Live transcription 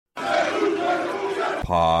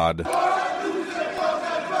Pod.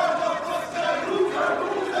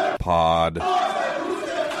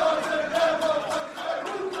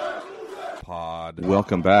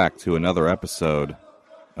 Welcome back to another episode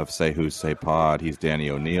of Say Who, Say Pod. He's Danny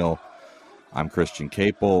O'Neill. I'm Christian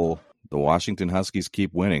Capel. The Washington Huskies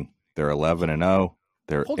keep winning. They're 11-0.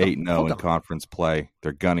 They're 8-0 in conference play.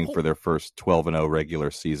 They're gunning for their first 12-0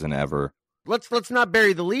 regular season ever. Let's not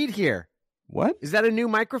bury the lead here. What? Is that a new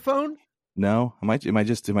microphone? No. Am I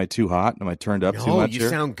too hot? Am I turned up too much you here?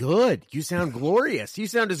 Sound good. You sound glorious. You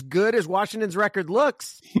sound as good as Washington's record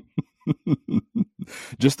looks.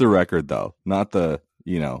 Just the record, though. Not the,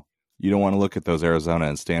 you don't want to look at those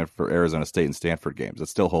Arizona State and Stanford games.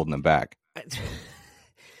 It's still holding them back.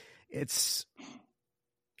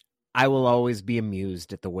 I will always be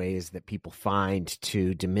amused at the ways that people find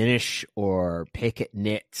to diminish or pick at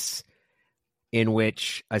nits in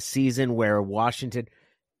which a season where Washington,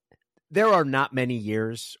 there are not many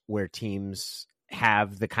years where teams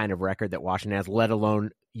have the kind of record that Washington has, let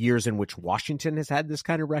alone years in which Washington has had this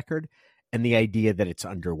kind of record. And the idea that it's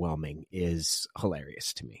underwhelming is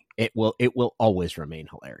hilarious to me. It will always remain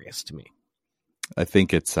hilarious to me. I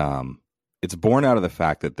think it's born out of the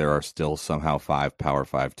fact that there are still somehow 5 Power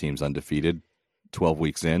 5 teams undefeated 12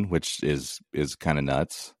 weeks in, which is kind of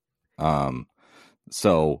nuts.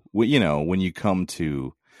 So, when you come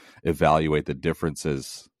to evaluate the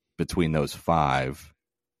differences between those 5,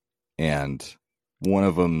 and one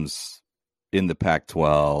of them's in the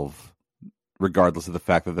Pac-12, regardless of the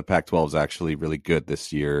fact that the Pac-12 is actually really good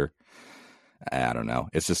this year, I don't know.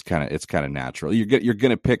 It's just kind of natural. You're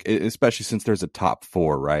gonna pick, especially since there's a top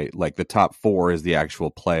 4, right? Like the top 4 is the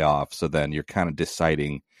actual playoff. So then you're kind of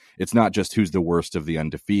deciding. It's not just who's the worst of the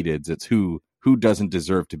undefeateds. It's who doesn't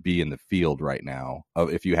deserve to be in the field right now.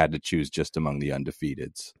 If you had to choose just among the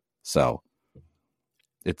undefeateds, so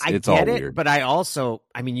it's all weird. But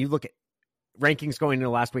you look at rankings going into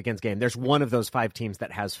last weekend's game. There's one of those 5 teams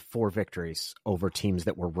that has 4 victories over teams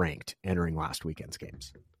that were ranked entering last weekend's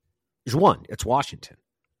games. There's one. It's Washington.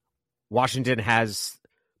 Washington has,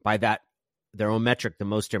 by their own metric, the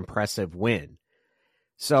most impressive win.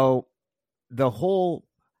 So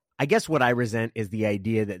I guess what I resent is the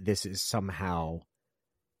idea that this is somehow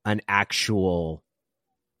an actual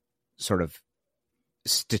sort of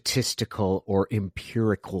statistical or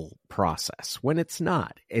empirical process, when it's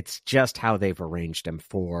not. It's just how they've arranged them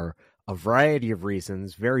for a variety of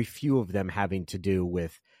reasons, very few of them having to do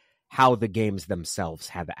with how the games themselves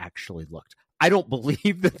have actually looked. I don't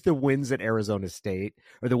believe that the wins at Arizona State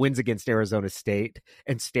or the wins against Arizona State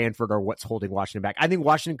and Stanford are what's holding Washington back. I think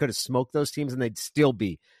Washington could have smoked those teams and they'd still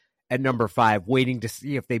be at number 5, waiting to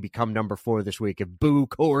see if they become number 4 this week. If Boo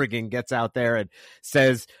Corrigan gets out there and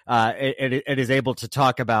says and is able to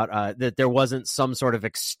talk about that there wasn't some sort of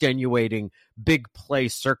extenuating big play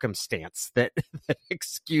circumstance that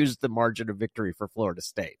excused the margin of victory for Florida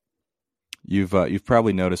State. You've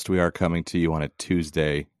probably noticed we are coming to you on a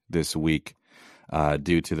Tuesday this week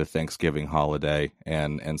due to the Thanksgiving holiday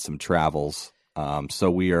and some travels. So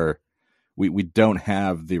we don't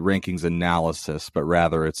have the rankings analysis, but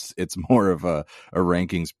rather it's more of a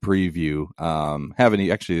rankings preview.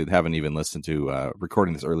 Haven't even listened to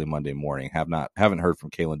recording this early Monday morning. Haven't heard from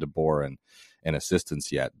Kalen DeBoer and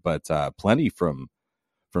assistants yet, but plenty from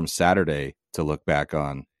Saturday to look back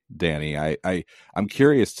on. Danny, I'm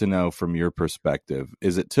curious to know from your perspective,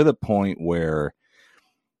 is it to the point where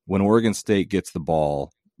when Oregon State gets the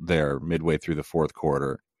ball there midway through the fourth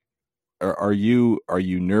quarter, are you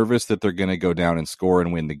nervous that they're going to go down and score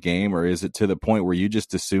and win the game, or is it to the point where you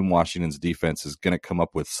just assume Washington's defense is going to come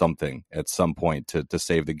up with something at some point to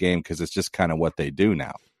save the game because it's just kind of what they do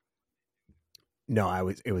now? No,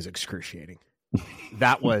 it was excruciating.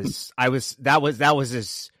 That was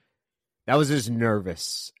as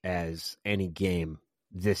nervous as any game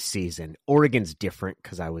this season. Oregon's different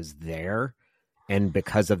because I was there and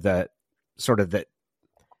because of that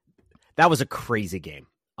was a crazy game.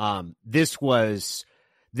 This was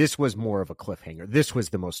more of a cliffhanger. This was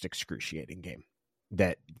the most excruciating game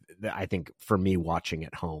that I think for me watching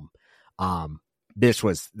at home. This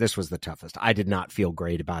was the toughest. I did not feel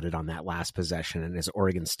great about it on that last possession. And as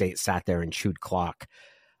Oregon State sat there and chewed clock,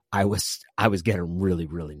 I was getting really,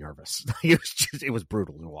 really nervous. It was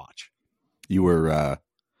brutal to watch. You were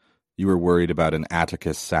worried about an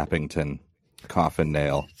Atticus Sappington coffin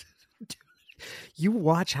nail. You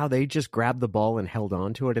watch how they just grabbed the ball and held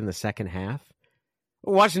on to it in the second half.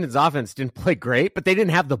 Washington's offense didn't play great, but they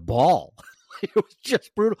didn't have the ball. It was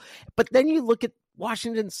just brutal. But then you look at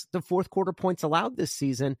the fourth quarter points allowed this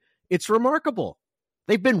season. It's remarkable.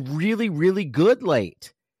 They've been really, really good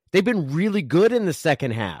late. They've been really good in the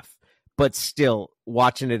second half. but still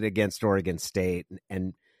watching it against Oregon State,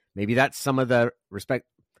 and maybe that's some of the respect.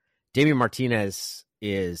 Damian Martinez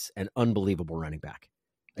is an unbelievable running back.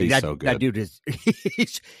 He's so good. That dude is.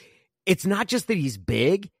 It's not just that he's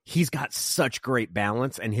big; he's got such great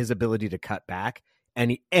balance and his ability to cut back,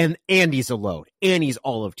 and he's a load, and he's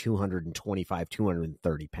all of 225,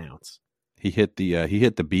 230 pounds. He hit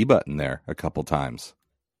the B button there a couple times.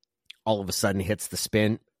 All of a sudden, hits the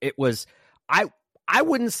spin. It was I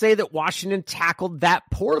wouldn't say that Washington tackled that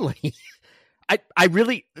poorly. I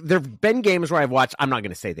really, there have been games where I've watched. I'm not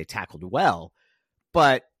going to say they tackled well,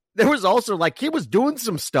 but there was also like he was doing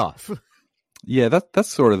some stuff. Yeah, that's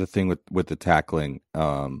sort of the thing with the tackling.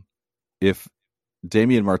 If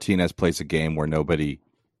Damian Martinez plays a game where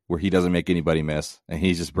he doesn't make anybody miss, and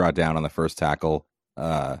he's just brought down on the first tackle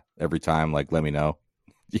every time, like, let me know.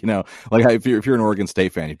 You know, like if you're an Oregon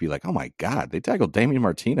State fan, you'd be like, oh my God, they tackled Damian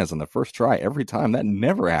Martinez on the first try every time. That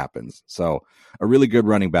never happens. So a really good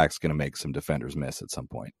running back's going to make some defenders miss at some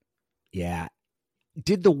point. Yeah.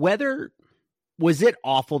 Did the weather, was it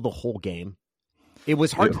awful the whole game? It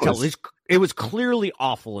was hard to tell. It was clearly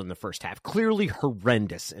awful in the first half, clearly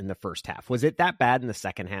horrendous in the first half. Was it that bad in the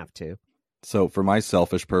second half too? So for my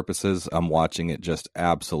selfish purposes, I'm watching it just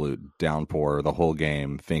absolute downpour the whole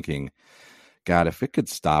game, thinking, God, if it could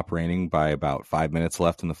stop raining by about 5 minutes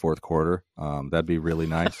left in the fourth quarter, that'd be really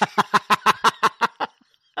nice.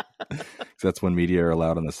 That's when media are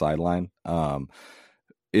allowed on the sideline.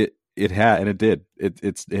 It had, and it did.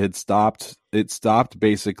 It had stopped. It stopped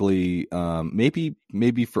basically.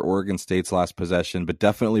 Maybe for Oregon State's last possession, but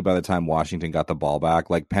definitely by the time Washington got the ball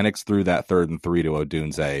back, like Penix threw that 3rd and 3 to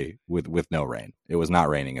Odunze with no rain. It was not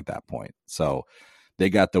raining at that point, so they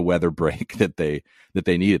got the weather break that they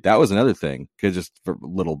needed. That was another thing, because just for a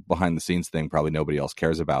little behind the scenes thing, probably nobody else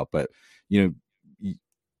cares about, but you know.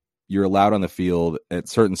 You're allowed on the field at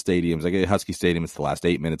certain stadiums. Like at Husky Stadium, it's the last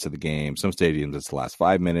 8 minutes of the game. Some stadiums, it's the last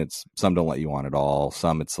 5 minutes. Some don't let you on at all.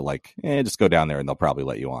 Some it's like, just go down there and they'll probably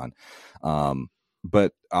let you on.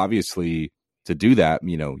 But obviously, to do that,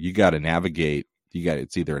 you got to navigate.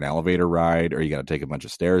 It's either an elevator ride or you got to take a bunch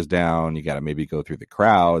of stairs down. You got to maybe go through the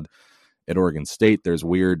crowd. At Oregon State, there's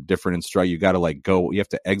different instruction. You got to you have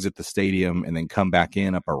to exit the stadium and then come back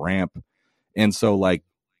in up a ramp. And so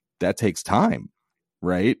that takes time.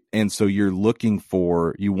 Right. And so you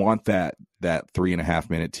want that 3.5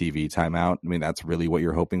 minute TV timeout. I mean, that's really what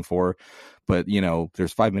you're hoping for. But,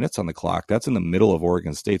 there's 5 minutes on the clock. That's in the middle of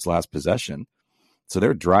Oregon State's last possession. So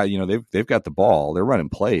they're dry. They've got the ball. They're running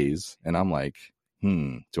plays. And I'm like,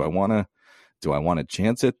 do I want to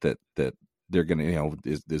chance it that they're going to,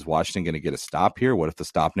 is Washington going to get a stop here? What if the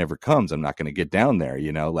stop never comes? I'm not going to get down there.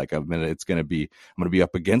 I'm going to be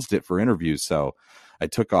up against it for interviews. So I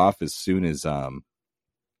took off as soon as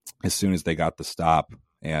they got the stop,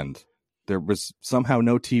 and there was somehow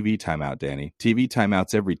no TV timeout, Danny. TV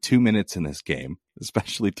timeouts every 2 minutes in this game,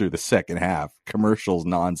 especially through the second half, commercials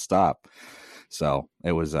nonstop. So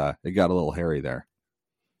it got a little hairy there.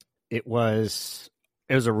 It was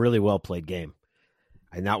a really well played game.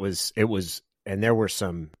 And and there were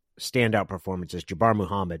some standout performances. Jabbar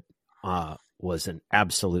Muhammad was an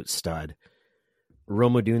absolute stud.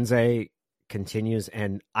 Rome Odunze continues,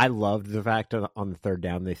 and I loved the fact that on the third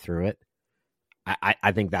down they threw it.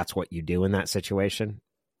 I think that's what you do in that situation.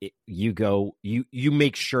 You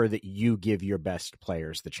make sure that you give your best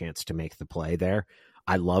players the chance to make the play there.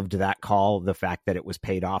 I loved that call, the fact that it was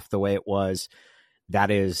paid off the way it was.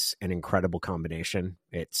 That is an incredible combination.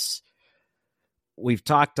 We've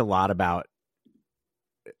talked a lot about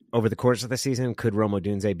over the course of the season, could Rome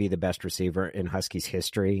Odunze be the best receiver in Huskies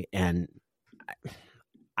history? And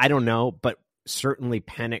I don't know, but certainly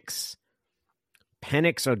Penix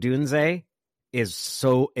Odunze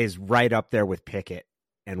is right up there with Pickett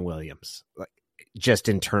and Williams, just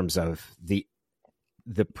in terms of the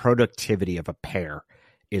productivity of a pair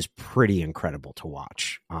is pretty incredible to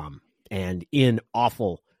watch. And in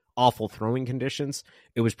awful throwing conditions,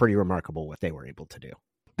 it was pretty remarkable what they were able to do.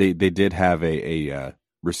 They did have a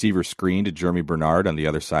receiver screen to Jeremy Bernard on the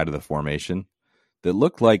other side of the formation that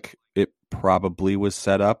looked like it probably was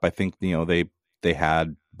set up. I think, they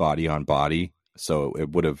had body on body. So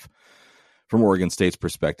it would have, from Oregon State's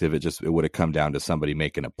perspective, it would have come down to somebody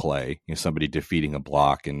making a play, somebody defeating a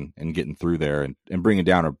block and getting through there and bringing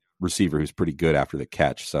down a receiver who's pretty good after the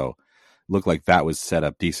catch. So it looked like that was set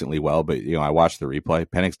up decently well. But, I watched the replay.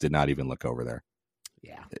 Penix did not even look over there.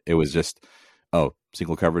 Yeah. It was just,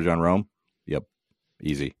 single coverage on Rome. Yep.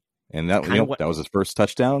 Easy. And that that was his first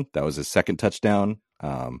touchdown. That was his second touchdown.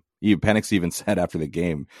 Penix even said after the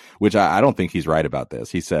game, which I don't think he's right about this.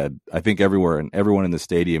 He said, I think everyone in the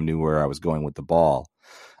stadium knew where I was going with the ball.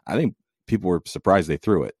 I think people were surprised they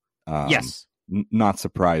threw it. Yes. Not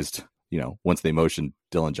surprised, once they motioned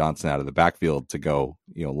Dylan Johnson out of the backfield to go,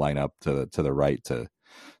 line up to the right to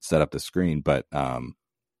set up the screen. But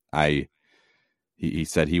he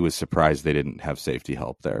said he was surprised they didn't have safety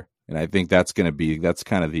help there. And I think that's kind of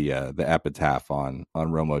the epitaph on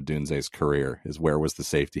Rome Odunze's career is, where was the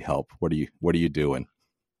safety help? What are you doing?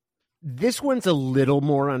 This one's a little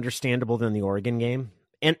more understandable than the Oregon game.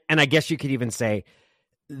 And I guess you could even say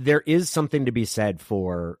there is something to be said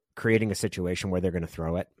for creating a situation where they're going to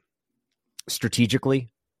throw it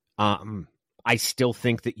strategically. I still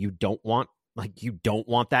think that you don't want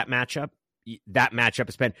that matchup. That matchup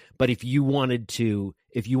is bad. But if you wanted to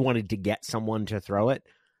get someone to throw it,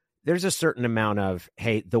 there's a certain amount of,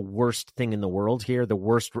 hey, the worst thing in the world here, the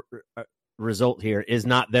worst result here is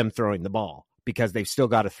not them throwing the ball, because they've still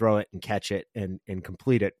got to throw it and catch it and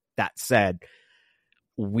complete it. That said,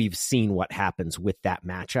 we've seen what happens with that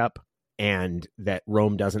matchup, and that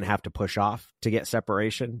Rome doesn't have to push off to get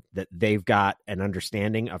separation, that they've got an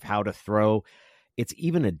understanding of how to throw. It's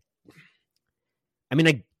even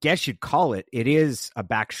I guess you'd call it is a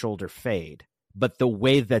back shoulder fade, but the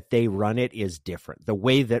way that they run it is different. The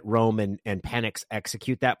way that Rome and Penix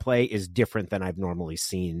execute that play is different than I've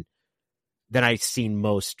seen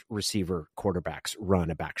most receiver quarterbacks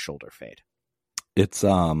run a back shoulder fade. It's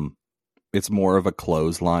more of a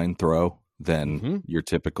clothesline throw than your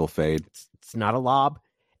typical fade. It's not a lob,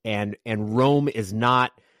 and Rome is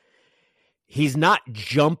not. He's not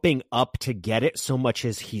jumping up to get it so much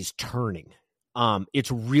as he's turning. It's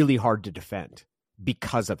really hard to defend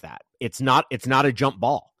because of that. It's not a jump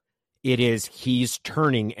ball. It is, he's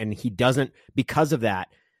turning, and he doesn't, because of that,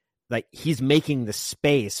 like, he's making the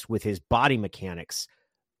space with his body mechanics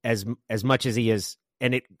as much as he is.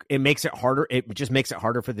 And it makes it harder. It just makes it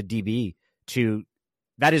harder for the DB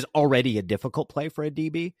that is already a difficult play for a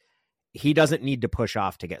DB. He doesn't need to push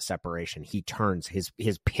off to get separation. He turns. His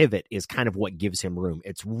pivot is kind of what gives him room.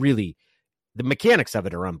 It's really, the mechanics of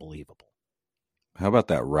it are unbelievable. How about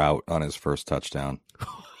that route on his first touchdown?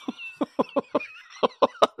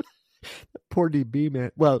 Poor DB,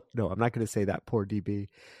 man. Well, no, I'm not going to say that. Poor DB.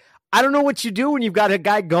 I don't know what you do when you've got a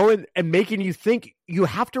guy going and making you think. You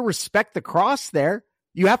have to respect the cross there.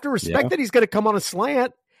 You have to respect that he's going to come on a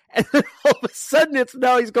slant. And then all of a sudden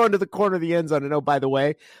he's going to the corner of the end zone. And oh, by the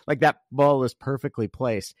way, like, that ball is perfectly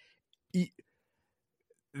placed.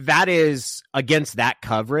 That is, against that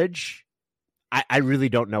coverage, I really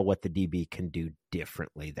don't know what the DB can do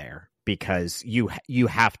differently there, because you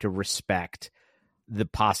have to respect the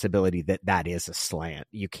possibility that is a slant.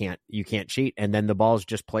 You can't cheat. And then the ball is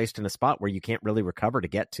just placed in a spot where you can't really recover to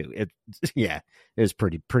get to it. It was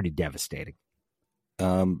pretty devastating.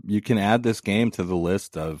 You can add this game to the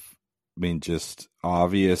list of, just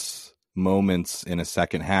obvious moments in a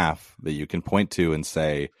second half that you can point to and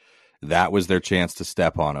say that was their chance to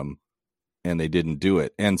step on them, and they didn't do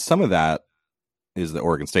it. And some of that is that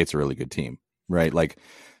Oregon State's a really good team, right? Like,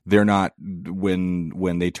 they're not,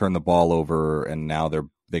 when they turn the ball over and now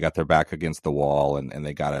they got their back against the wall, and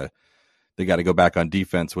they gotta go back on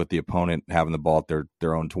defense with the opponent having the ball at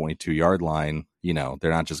their own 22-yard line.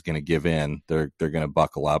 They're not just going to give in. They're going to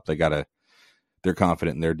buckle up. They're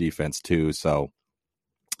confident in their defense too. So,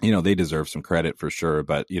 they deserve some credit for sure.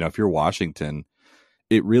 But, if you're Washington,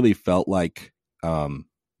 it really felt like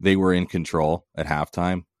they were in control at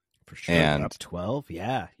halftime. For sure. And up 12.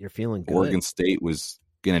 Yeah. You're feeling good. Oregon State was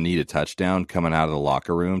going to need a touchdown coming out of the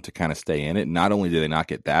locker room to kind of stay in it. Not only did they not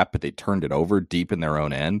get that, but they turned it over deep in their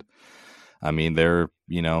own end. They're,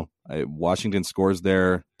 Washington scores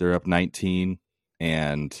there. They're up 19.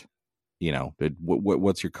 And,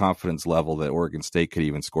 what's your confidence level that Oregon State could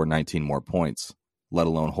even score 19 more points, let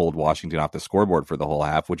alone hold Washington off the scoreboard for the whole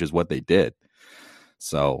half, which is what they did.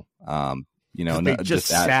 So, they just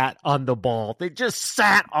sat on the ball. They just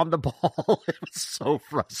sat on the ball. It was so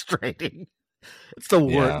frustrating. It's the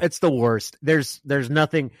worst. Yeah. It's the worst. There's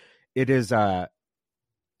nothing. It is,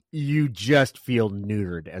 you just feel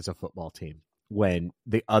neutered as a football team when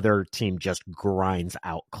the other team just grinds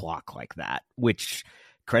out clock like that, which,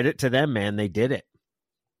 credit to them, man, they did it.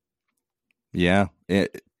 Yeah.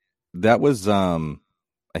 That was, I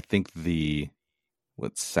think, the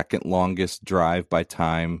second longest drive by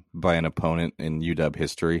time by an opponent in UW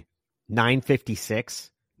history. 9:56.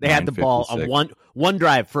 They had the ball on one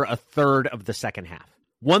drive for a third of the second half.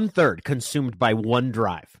 1/3 consumed by one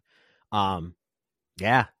drive.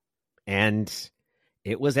 Yeah. And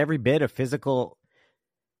it was every bit of physical.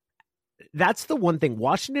 That's the one thing.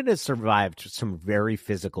 Washington has survived some very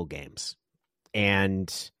physical games.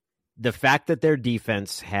 And the fact that their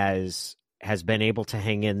defense has been able to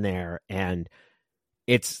hang in there, and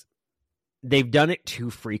it's they've done it too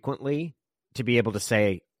frequently to be able to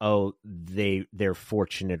say, oh, they're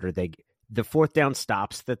fortunate, or the fourth down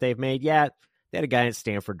stops that they've made. Yeah, they had a guy at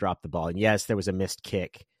Stanford drop the ball, and yes, there was a missed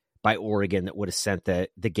kick by Oregon that would have sent the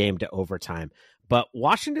game to overtime. But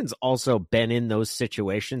Washington's also been in those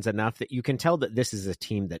situations enough that you can tell that this is a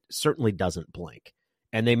team that certainly doesn't blink.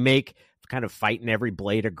 And they make kind of fighting every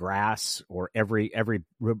blade of grass or every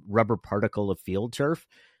rubber particle of field turf.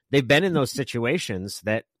 They've been in those situations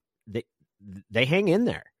that they hang in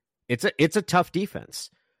there. It's a tough defense.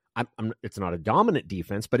 It's not a dominant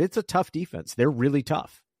defense, but it's a tough defense. They're really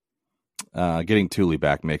tough. Getting Thule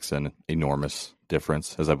back makes an enormous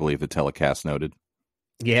difference, as I believe the telecast noted.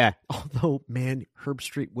 Yeah. Although, man, Herb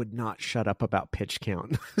Street would not shut up about pitch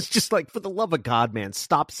count. It's just like, for the love of God, man,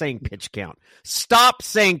 stop saying pitch count. Stop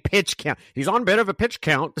saying pitch count. He's on a bit of a pitch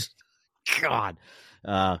count. God.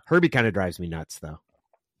 Herbie kind of drives me nuts, though.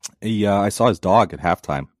 I saw his dog at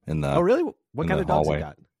halftime in the. Oh, really? What kind of dog he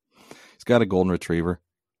got? He's got a golden retriever.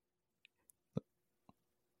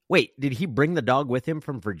 Wait, did he bring the dog with him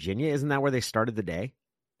from Virginia? Isn't that where they started the day?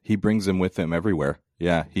 He brings him with him everywhere.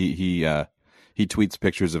 Yeah, he tweets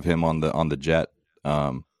pictures of him on the jet,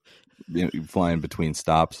 flying between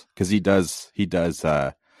stops, because he does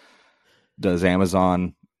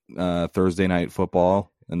Amazon Thursday night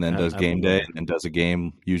football, and then does game day, and does a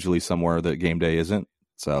game usually somewhere that game day isn't.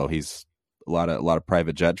 So he's a lot of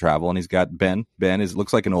private jet travel, and he's got Ben. Ben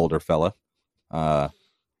looks like an older fella,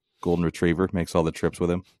 golden retriever, makes all the trips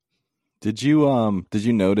with him. Did you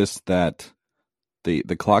notice that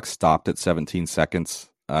the clock stopped at 17 seconds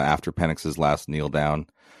after Penix's last kneel down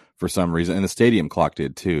for some reason, and the stadium clock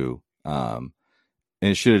did too. And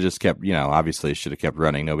it should have just kept, obviously it should have kept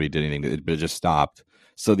running. Nobody did anything, but it just stopped.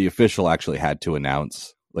 So the official actually had to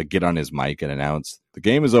get on his mic and announce the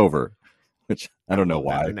game is over, which I don't know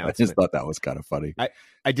why. I just thought that was kind of funny.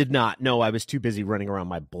 I did not. No, I was too busy running around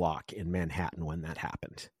my block in Manhattan when that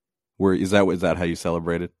happened. Is that how you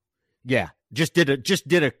celebrated? Yeah, just did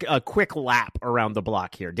a quick lap around the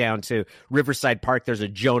block here, down to Riverside Park. There's a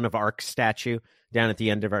Joan of Arc statue down at the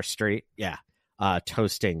end of our street. Yeah,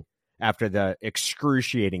 toasting after the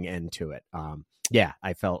excruciating end to it. Yeah,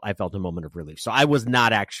 I felt a moment of relief. So I was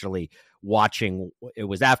not actually watching. It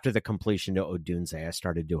was after the completion to Odunze. I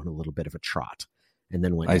started doing a little bit of a trot and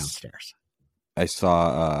then went downstairs. I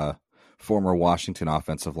saw former Washington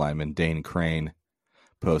offensive lineman Dane Crane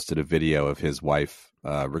posted a video of his wife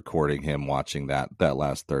recording him watching that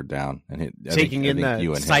last third down, and taking in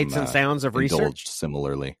the sights and sounds of research.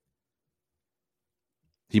 Similarly,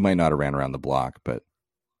 he might not have ran around the block, but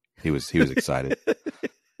he was excited.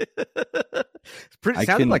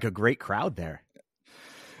 Sounded like a great crowd there.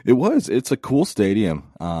 It was. It's a cool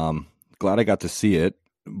stadium. Glad I got to see it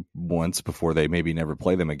once before they maybe never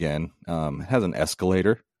play them again. It has an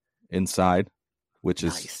escalator inside, which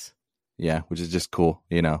is nice. Yeah, which is just cool.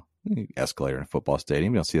 Escalator in a football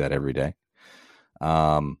stadium. You don't see that every day.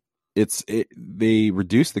 They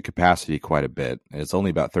reduced the capacity quite a bit. It's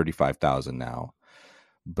only about 35,000 now,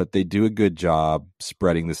 but they do a good job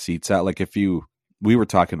spreading the seats out. Like we were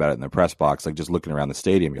talking about it in the press box, like just looking around the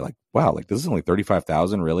stadium, you're like, wow, like this is only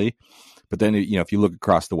 35,000, really? But then, if you look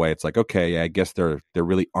across the way, it's like, okay, yeah, I guess there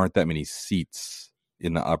really aren't that many seats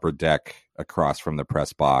in the upper deck across from the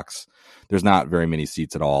press box. There's not very many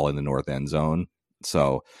seats at all in the north end zone.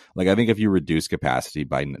 So, like, I think if you reduce capacity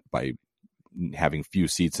by having few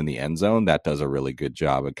seats in the end zone, that does a really good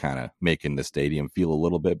job of kind of making the stadium feel a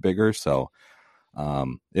little bit bigger. So,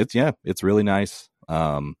 it's really nice.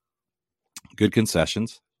 Good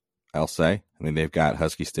concessions, I'll say. I mean, they've got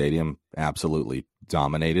Husky Stadium absolutely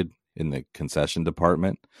dominated in the concession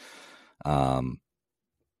department. The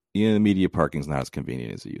media parking's not as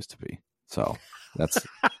convenient as it used to be. So that's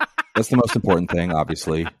the most important thing,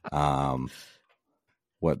 obviously.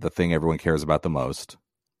 What the thing everyone cares about the most.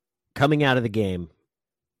 Coming out of the game,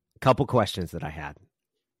 a couple questions that I had.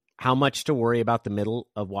 How much to worry about the middle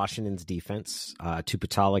of Washington's defense?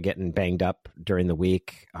 Tuputala getting banged up during the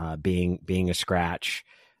week, being a scratch.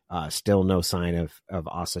 Still no sign of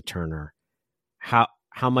Asa Turner.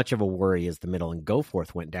 How much of a worry is the middle? And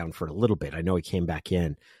Goforth went down for a little bit. I know he came back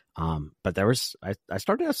in. But I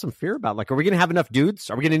started to have some fear about, like, are we going to have enough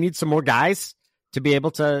dudes? Are we going to need some more guys to be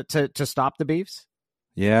able to stop the Beavs?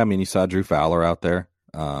 Yeah, I mean, you saw Drew Fowler out there.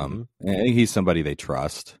 I think he's somebody they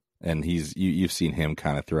trust, and you've seen him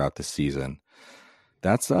kind of throughout the season.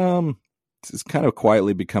 That's it's kind of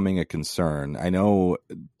quietly becoming a concern. I know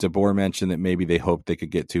DeBoer mentioned that maybe they hoped they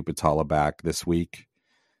could get Tuputala back this week,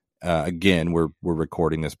 again, we're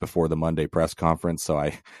recording this before the Monday press conference, so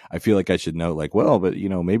I feel like I should note, like, well, but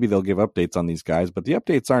maybe they'll give updates on these guys, but the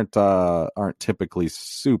updates aren't typically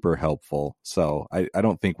super helpful. So I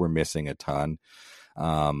don't think we're missing a ton.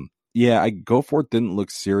 Goforth didn't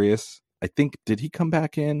look serious. I think, did he come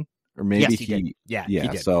back in, or maybe yes, he did. Yeah, he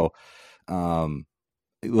did. So,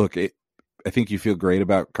 look, I think you feel great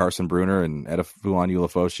about Carson Bruner and Edefuan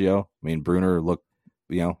Ulofoshio. I mean, Bruner looked,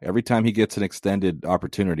 every time he gets an extended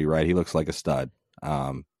opportunity, right, he looks like a stud.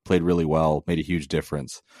 Played really well, made a huge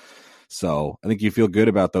difference. So I think you feel good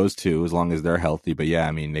about those two as long as they're healthy. But yeah,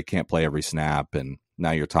 I mean, they can't play every snap. And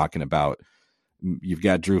now you're talking about, you've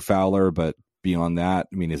got Drew Fowler, but beyond that,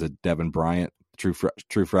 I mean, is it Devin Bryant,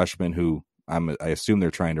 true freshman, who I assume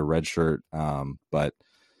they're trying to redshirt. But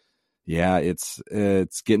yeah, it's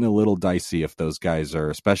getting a little dicey if those guys are,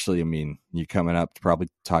 especially, I mean, you coming up probably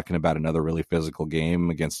talking about another really physical game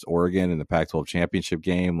against Oregon in the Pac-12 championship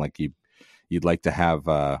game. Like you'd like to have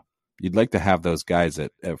those guys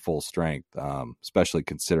at full strength, especially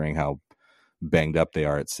considering how banged up they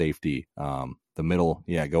are at safety. The middle,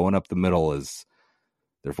 going up the middle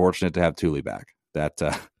they're fortunate to have Thule back.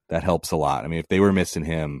 That helps a lot. I mean, if they were missing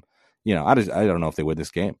him, I don't know if they would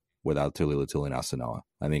this game without Tuli Letuligasenoa.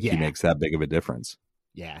 I think he makes that big of a difference.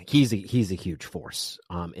 Yeah, he's a huge force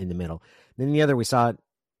in the middle. Then the other, we saw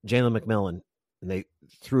Jalen McMillan, and they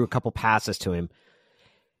threw a couple passes to him.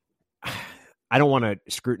 I don't want to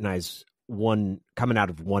scrutinize one coming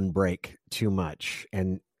out of one break too much,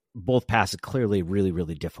 and both passes clearly really,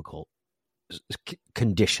 really difficult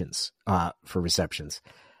conditions for receptions.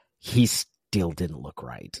 He still didn't look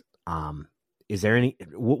right. Is there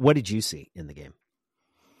what did you see in the game?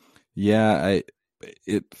 Yeah,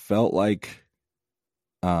 it felt like,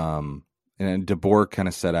 and DeBoer kind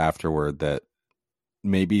of said afterward that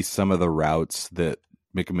maybe some of the routes that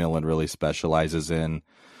McMillan really specializes in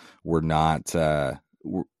were not,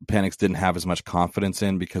 Penix didn't have as much confidence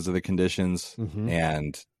in because of the conditions,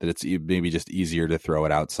 and that it's maybe just easier to throw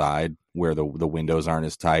it outside where the windows aren't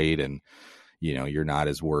as tight, and you're not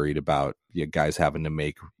as worried about guys having to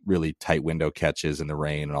make really tight window catches in the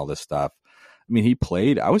rain and all this stuff. I mean,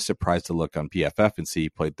 I was surprised to look on PFF and see he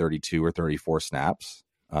played 32 or 34 snaps.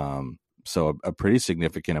 So a pretty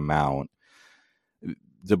significant amount.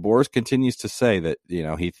 DeBoer continues to say that,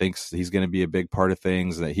 he thinks he's going to be a big part of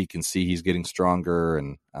things, that he can see he's getting stronger.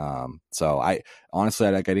 And so I honestly,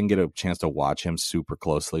 I didn't get a chance to watch him super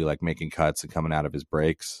closely, like making cuts and coming out of his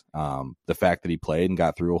breaks. The fact that he played and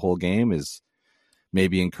got through a whole game is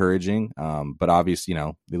maybe encouraging. But obviously,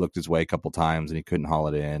 he looked his way a couple times and he couldn't haul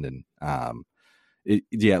it in. And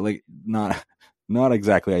not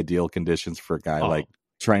exactly ideal conditions for a guy like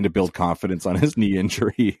trying to build confidence on his knee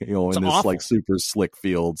injury, in this awful, like super slick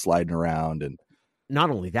field sliding around. And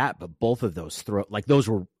not only that, but both of those those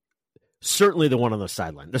were certainly the one on the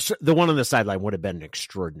sideline. The one on the sideline would have been an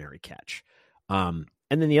extraordinary catch. And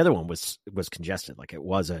then the other one was congested. Like it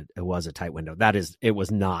was a tight window. It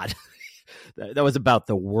was not. That was about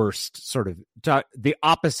the worst sort of, the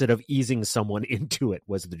opposite of easing someone into it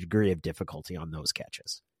was the degree of difficulty on those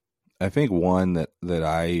catches. I think one that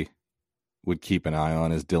I would keep an eye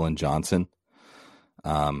on is Dylan Johnson.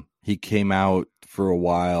 He came out for a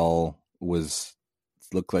while,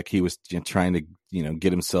 looked like he was trying to,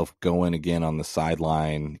 get himself going again on the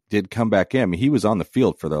sideline. Did come back in. I mean, he was on the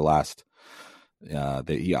field for their last,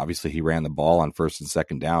 he ran the ball on first and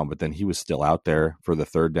second down, but then he was still out there for the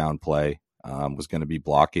third down play. Was going to be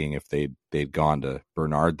blocking if they'd gone to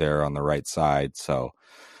Bernard there on the right side. So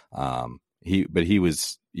he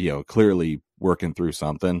was, clearly working through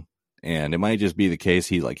something, and it might just be the case.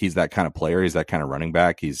 He's that kind of player. He's that kind of running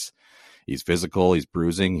back. He's physical. He's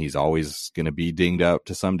bruising. He's always going to be dinged up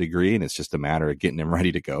to some degree, and it's just a matter of getting him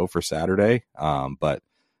ready to go for Saturday. But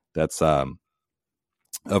that's of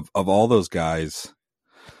all those guys,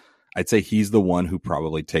 I'd say he's the one who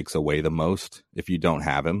probably takes away the most if you don't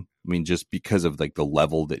have him. I mean, just because of the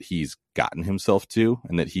level that he's gotten himself to,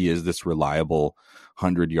 and that he is this reliable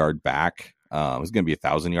 100-yard back. He's going to be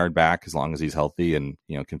 1,000-yard back as long as he's healthy and,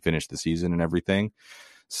 can finish the season and everything.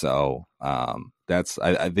 So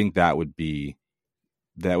I think that would be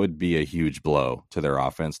a huge blow to their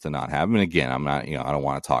offense to not have him. And again, I'm not, I don't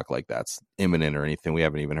want to talk like that's imminent or anything. We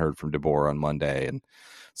haven't even heard from DeBoer on Monday. And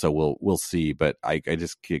so we'll see, but I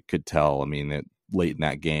just could tell, I mean, that late in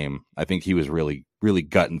that game, I think he was really, really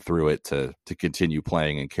gutting through it to continue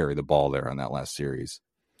playing and carry the ball there on that last series.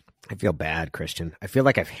 I feel bad, Christian. I feel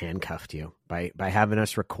like I've handcuffed you by having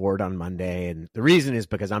us record on Monday. And the reason is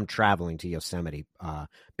because I'm traveling to Yosemite,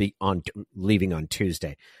 leaving on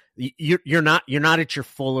Tuesday. You're not at your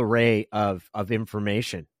full array of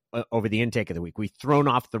information over the intake of the week. We've thrown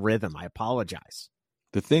off the rhythm. I apologize.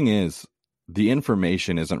 The thing is, the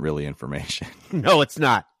information isn't really information. No, it's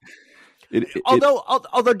not.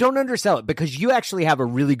 Although don't undersell it, because you actually have a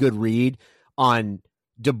really good read on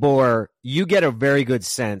DeBoer. You get a very good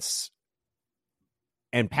sense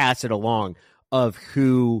and pass it along of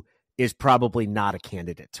who is probably not a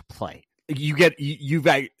candidate to play. Your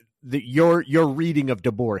reading of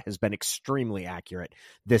DeBoer has been extremely accurate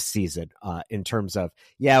this season in terms of,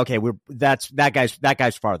 that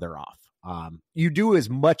guy's farther off. You do as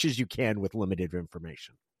much as you can with limited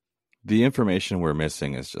information. The information we're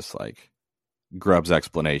missing is just like Grubb's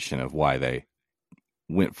explanation of why they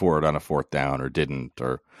went for it on a fourth down or didn't,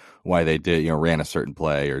 or why they did, ran a certain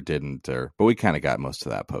play or didn't, but we kind of got most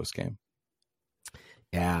of that post game.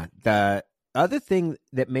 Yeah. The other thing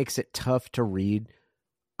that makes it tough to read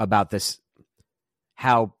about this,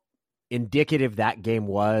 how indicative that game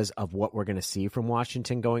was of what we're going to see from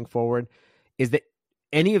Washington going forward, is that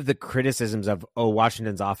any of the criticisms of,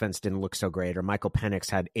 Washington's offense didn't look so great, or Michael Penix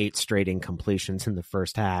had 8 straight incompletions in the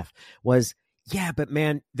first half, was, yeah, but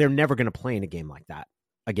man, they're never going to play in a game like that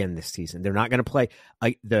again this season. They're not going to play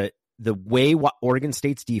the way Oregon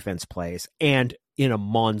State's defense plays and in a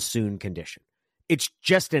monsoon condition. It's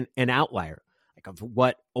just an outlier. Like,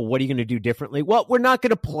 what are you going to do differently? Well, we're not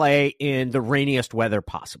going to play in the rainiest weather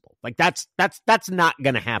possible. Like that's not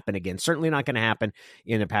going to happen again. Certainly not going to happen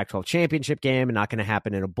in a Pac-12 championship game, and not going to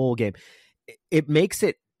happen in a bowl game. It makes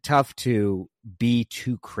it tough to be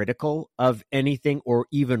too critical of anything or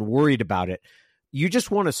even worried about it. You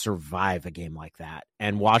just want to survive a game like that.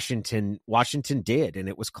 And Washington did, and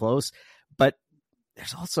it was close. But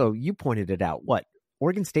there's also, you pointed it out,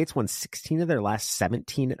 Oregon State's won 16 of their last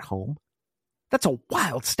 17 at home. That's a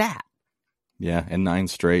wild stat. Yeah, and 9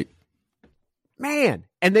 straight. Man,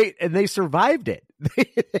 and they survived it. They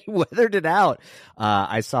weathered it out.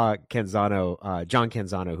 I saw Canzano, John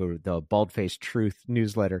Canzano, who the Bald Faced Truth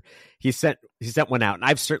newsletter, he sent one out, and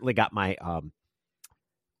I've certainly got my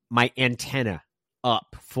my antenna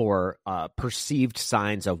up for perceived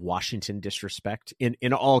signs of Washington disrespect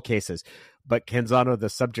in all cases. But Canzano, the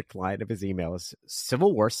subject line of his email is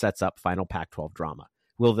Civil War sets up final Pac-12 drama.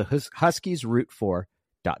 Will the Huskies root for ...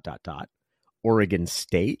 Oregon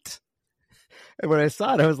State? And when I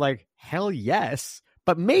saw it, I was like, hell yes.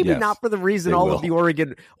 But maybe not for the reason all of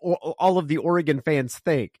the Oregon fans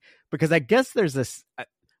think. Because I guess there's this,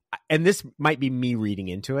 and this might be me reading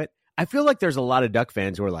into it, I feel like there's a lot of Duck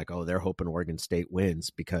fans who are like, oh, they're hoping Oregon State wins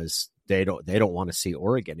because they don't want to see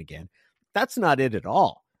Oregon again. That's not it at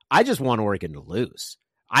all. I just want Oregon to lose.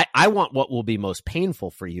 I want what will be most painful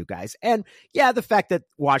for you guys. And yeah, the fact that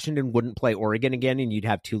Washington wouldn't play Oregon again and you'd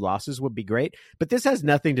have 2 losses would be great. But this has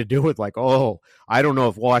nothing to do with like, oh, I don't know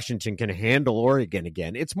if Washington can handle Oregon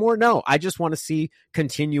again. It's more, no, I just want to see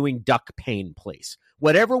continuing Duck pain, please.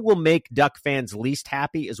 Whatever will make Duck fans least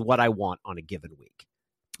happy is what I want on a given week.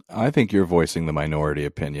 I think you're voicing the minority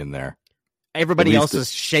opinion there. Everybody else is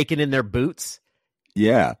shaking in their boots.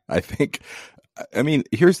 Yeah, I mean,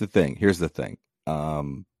 here's the thing.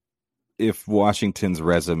 If Washington's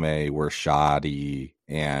resume were shoddy,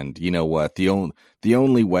 and you know what, the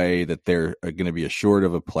only way that they're going to be assured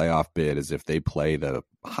of a playoff bid is if they play the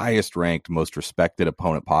highest ranked, most respected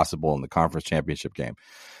opponent possible in the conference championship game,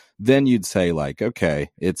 then you'd say like, okay,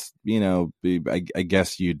 it's, I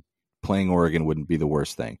guess playing Oregon wouldn't be the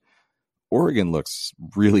worst thing. Oregon looks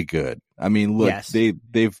really good. I mean, look, yes.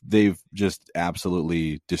 they've just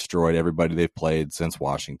absolutely destroyed everybody they've played since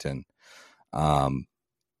Washington.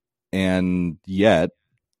 And yet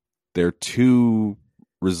they're 2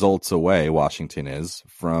 results away, Washington is,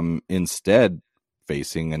 from instead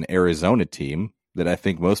facing an Arizona team that I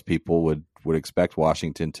think most people would expect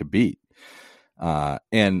Washington to beat.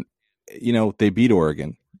 And, they beat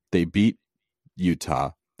Oregon, they beat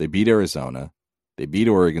Utah, they beat Arizona, they beat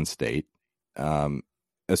Oregon State.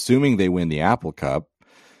 Assuming they win the Apple Cup,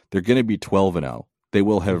 they're going to be 12-0. They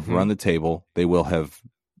will have run the table. They will have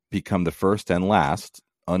become the first and last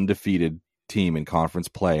undefeated team in conference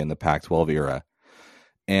play in the Pac-12 era.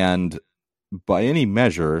 And by any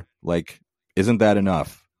measure, like, isn't that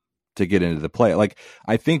enough to get into the play? Like,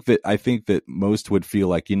 I think that most would feel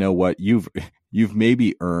like, you know what, you've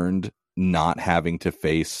maybe earned not having to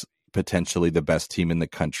face potentially the best team in the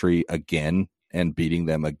country again and beating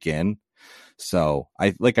them again. So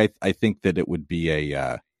I think that it would be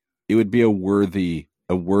a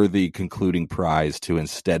worthy concluding prize to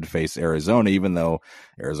instead face Arizona, even though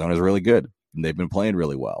Arizona is really good and they've been playing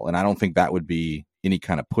really well. And I don't think that would be any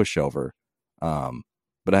kind of pushover.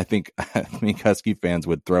 But I think Husky fans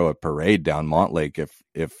would throw a parade down Montlake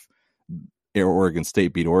if Oregon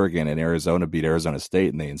State beat Oregon and Arizona beat Arizona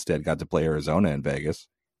State, and they instead got to play Arizona in Vegas.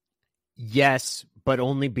 Yes, but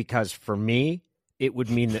only because for me, it would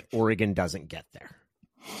mean that Oregon doesn't get there.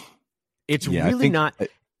 It's really not.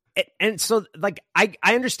 And so, like, I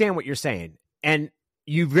understand what you're saying, and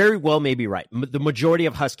you very well may be right. The majority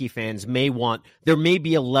of Husky fans there may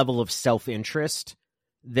be a level of self-interest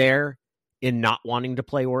there in not wanting to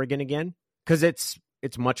play Oregon again, because it's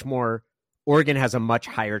much more, Oregon has a much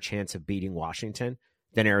higher chance of beating Washington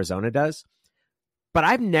than Arizona does. But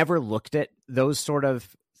I've never looked at those sort of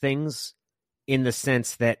things in the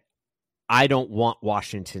sense that I don't want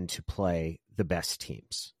Washington to play the best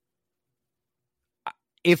teams.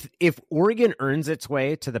 If Oregon earns its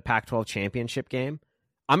way to the Pac-12 championship game,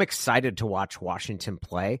 I'm excited to watch Washington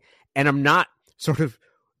play, and I'm not sort of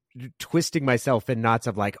twisting myself in knots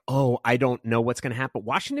of like, oh, I don't know what's going to happen.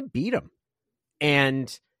 Washington beat them.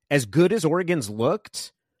 And as good as Oregon's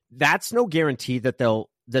looked, that's no guarantee that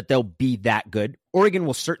they'll be that good. Oregon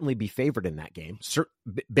will certainly be favored in that game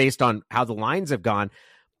based on how the lines have gone.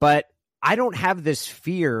 But I don't have this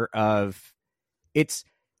fear of it's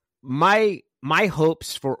my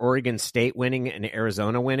hopes for Oregon State winning and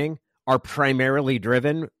Arizona winning are primarily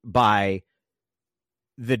driven by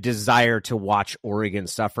the desire to watch Oregon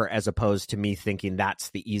suffer, as opposed to me thinking that's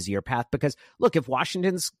the easier path. Because look, if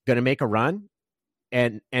Washington's going to make a run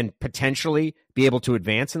and potentially be able to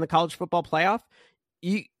advance in the college football playoff,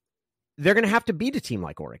 they're going to have to beat a team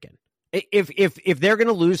like Oregon. If they're going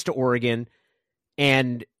to lose to Oregon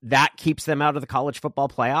and that keeps them out of the college football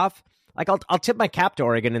playoff, like I'll tip my cap to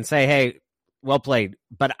Oregon and say, hey, well played.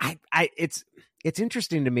 But it's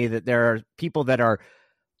interesting to me that there are people that are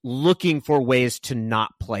looking for ways to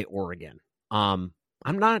not play Oregon. I'm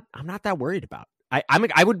not that worried about.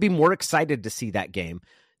 I would be more excited to see that game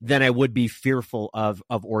than I would be fearful of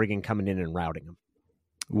Oregon coming in and routing them.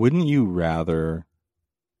 Wouldn't you rather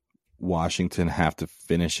Washington have to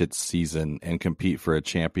finish its season and compete for a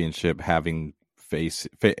championship, having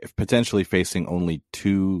potentially facing only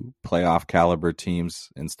 2 playoff caliber teams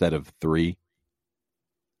instead of 3?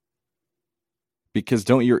 Because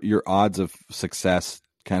don't your odds of success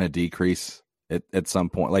kind of decrease at some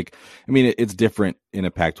point? Like, I mean, it's different in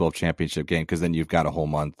a Pac-12 championship game because then you've got a whole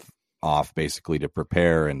month off basically to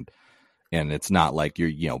prepare, and it's not like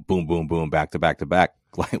you're boom boom boom back to back to back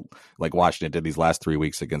like Washington did these last 3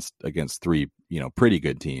 weeks against 3 pretty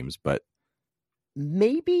good teams. But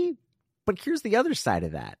maybe, but here's the other side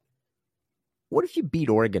of that. What if you beat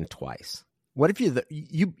Oregon twice? What if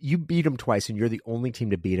you beat them twice and you're the only team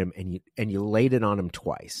to beat them, and you laid it on them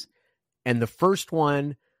twice? And the first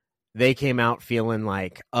one, they came out feeling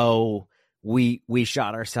like, oh, we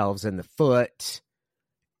shot ourselves in the foot.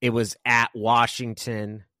 It was at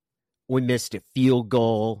Washington. We missed a field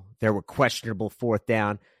goal. There were questionable 4th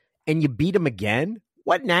down. And you beat them again?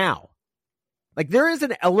 What now? Like, there is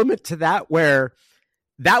an element to that where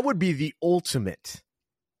that would be the ultimate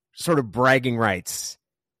sort of bragging rights.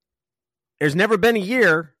 There's never been a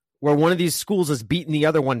year where one of these schools has beaten the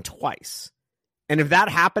other one twice. And if that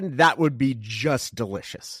happened, that would be just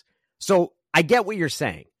delicious. So I get what you're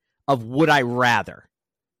saying of would I rather.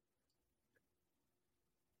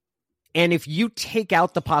 And if you take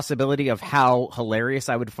out the possibility of how hilarious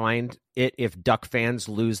I would find it if Duck fans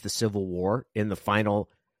lose the Civil War in the final,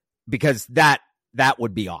 because that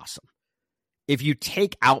would be awesome. If you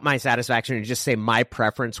take out my satisfaction and just say my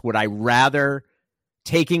preference, would I rather,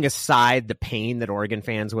 taking aside the pain that Oregon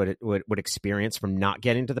fans would experience from not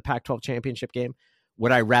getting to the Pac-12 championship game,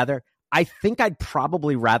 would I rather? I think I'd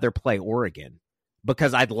probably rather play Oregon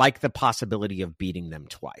because I'd like the possibility of beating them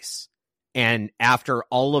twice. And after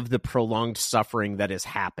all of the prolonged suffering that has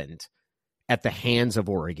happened at the hands of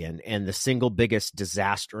Oregon, and the single biggest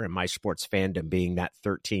disaster in my sports fandom being that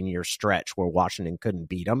 13-year stretch where Washington couldn't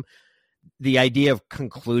beat them, the idea of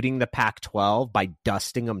concluding the Pac-12 by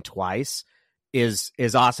dusting them twice is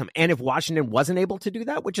awesome. And if Washington wasn't able to do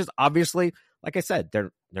that, which is obviously, like I said,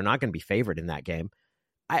 they're not going to be favored in that game,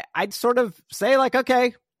 I'd sort of say, like,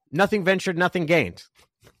 okay, nothing ventured, nothing gained.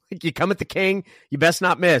 You come at the king, you best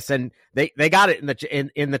not miss. And they got it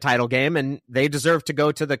in the title game, and they deserve to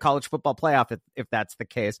go to the college football playoff if that's the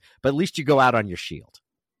case. But at least you go out on your shield.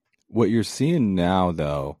 What you're seeing now,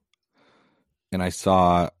 though, and I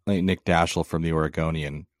saw Nick Daschle from the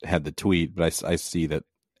Oregonian had the tweet, but I see that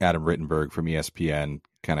Adam Rittenberg from ESPN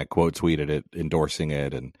kind of quote tweeted it, endorsing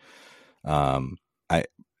it, and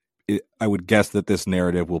I would guess that this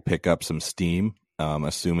narrative will pick up some steam,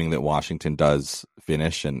 assuming that Washington does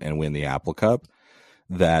finish and win the Apple Cup,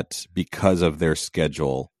 that because of their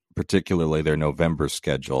schedule, particularly their November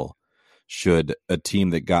schedule, should a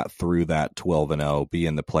team that got through that 12-0 be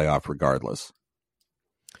in the playoff regardless?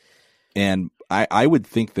 And I would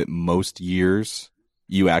think that most years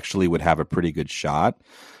you actually would have a pretty good shot.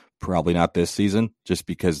 Probably not this season, just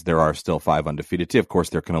because there are still 5 undefeated teams. Of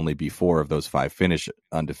course, there can only be 4 of those 5 finish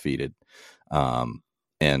undefeated. And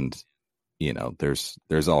there's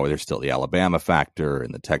still the Alabama factor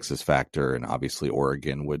and the Texas factor, and obviously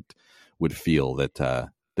Oregon would feel that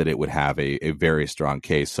it would have a very strong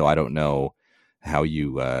case. So I don't know how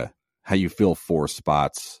you fill 4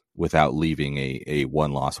 spots without leaving a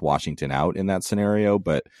 1-loss Washington out in that scenario,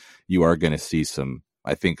 but you are going to see some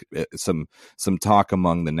talk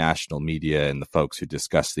among the national media and the folks who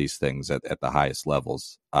discuss these things at the highest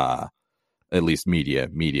levels, at least media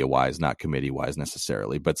wise, not committee wise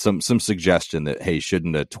necessarily, but some suggestion that, hey,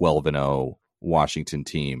 shouldn't a 12-0 Washington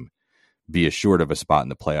team be assured of a spot in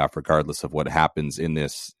the playoff regardless of what happens in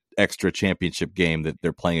this extra championship game that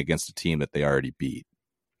they're playing against a team that they already beat?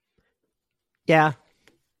 Yeah.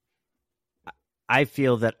 I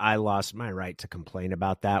feel that I lost my right to complain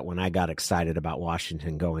about that when I got excited about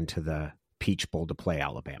Washington going to the Peach Bowl to play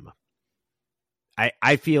Alabama.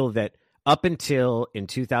 I feel that up until in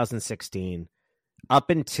 2016, up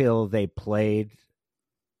until they played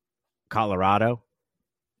Colorado,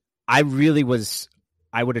 I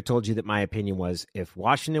would have told you that my opinion was, if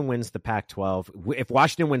Washington wins the Pac-12, if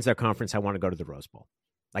Washington wins their conference, I want to go to the Rose Bowl.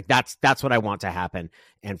 Like that's what I want to happen.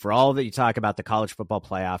 And for all that you talk about the college football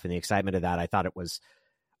playoff and the excitement of that, I thought it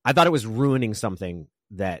was ruining something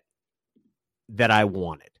that I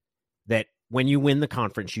wanted. That when you win the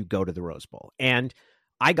conference, you go to the Rose Bowl. And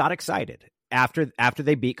I got excited after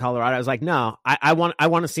they beat Colorado. I was like, no, I want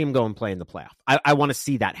to see them go and play in the playoff. I want to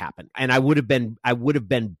see that happen. And I would have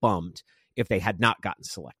been bummed if they had not gotten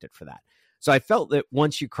selected for that. So I felt that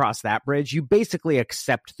once you cross that bridge, you basically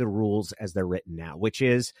accept the rules as they're written now, which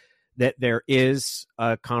is that there is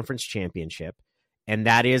a conference championship, and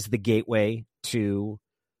that is the gateway to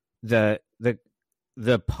the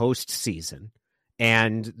postseason.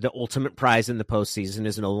 And the ultimate prize in the postseason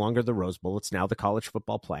is no longer the Rose Bowl. It's now the college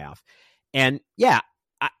football playoff. And yeah,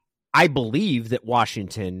 I believe that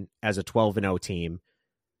Washington as a 12-0 team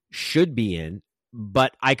should be in.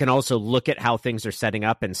 But I can also look at how things are setting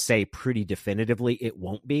up and say pretty definitively it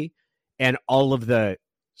won't be. And all of the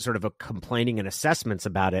sort of complaining and assessments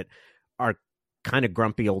about it are kind of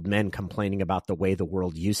grumpy old men complaining about the way the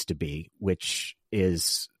world used to be, which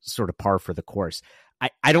is sort of par for the course.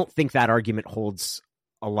 I don't think that argument holds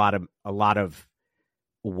a lot of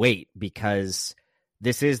weight, because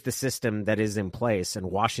this is the system that is in place,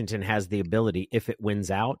 and Washington has the ability, if it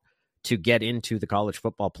wins out, to get into the college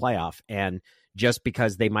football playoff. And just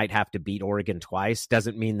because they might have to beat Oregon twice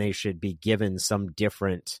doesn't mean they should be given some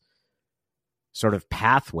different sort of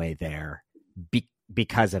pathway there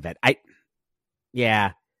because of it.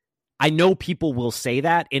 I know people will say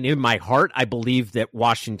that, and in my heart, I believe that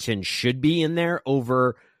Washington should be in there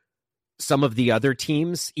over some of the other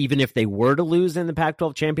teams, even if they were to lose in the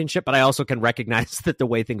Pac-12 championship. But I also can recognize that the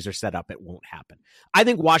way things are set up, it won't happen. I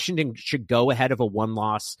think Washington should go ahead of a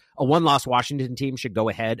one-loss Washington team should go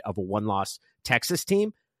ahead of a one-loss Texas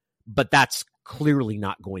team, but that's clearly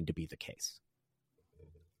not going to be the case.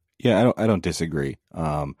 Yeah, I don't disagree.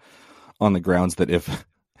 On the grounds that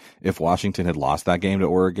if Washington had lost that game to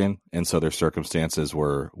Oregon, and so their circumstances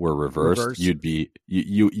were reversed,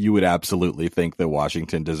 you would absolutely think that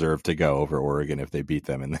Washington deserved to go over Oregon if they beat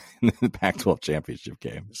them in the Pac-12 championship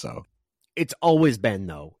game. So it's always been,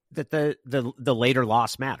 though, that the later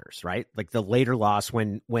loss matters, right? Like the later loss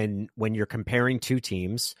when you're comparing two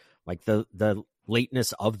teams, like the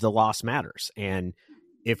lateness of the loss matters. And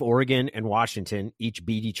if Oregon and Washington each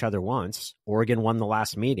beat each other once, Oregon won the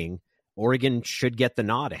last meeting, Oregon should get the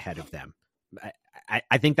nod ahead of them.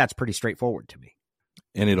 I think that's pretty straightforward to me.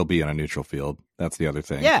 And it'll be on a neutral field. That's the other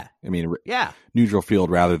thing. Yeah. I mean, yeah, neutral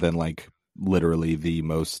field rather than like literally the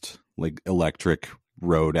most like electric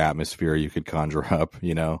road atmosphere you could conjure up,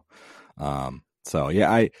 you know? So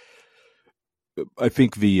yeah, I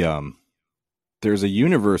think there's a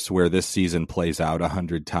universe where this season plays out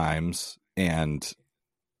 100 times, and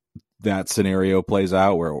that scenario plays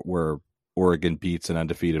out where Oregon beats an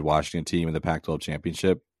undefeated Washington team in the Pac-12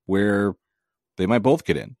 championship, where they might both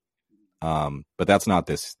get in. But that's not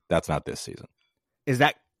this season.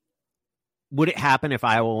 Would it happen if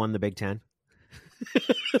Iowa won the Big Ten?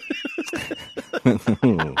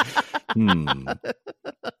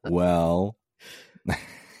 Well,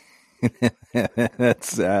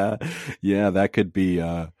 that's that could be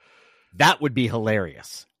that would be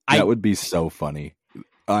hilarious. That would be so funny.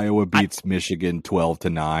 Iowa beats Michigan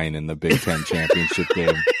 12-9 in the Big Ten championship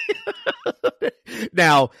game.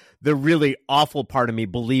 Now, the really awful part of me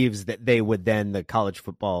believes that they would then, the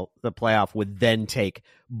playoff would then take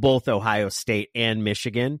both Ohio State and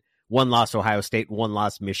Michigan, one loss Ohio State, one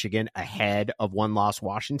loss Michigan, ahead of one loss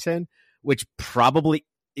Washington, which probably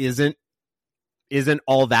isn't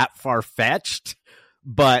all that far-fetched,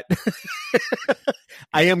 but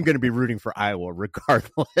I am going to be rooting for Iowa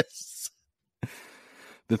regardless.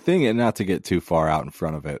 The thing, and not to get too far out in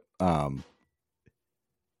front of it,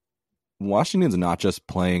 Washington's not just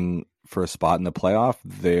playing for a spot in the playoff,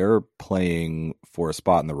 they're playing for a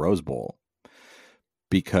spot in the Rose Bowl,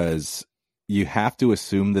 because you have to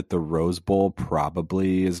assume that the Rose Bowl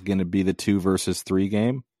probably is going to be the 2-3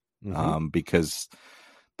 game, because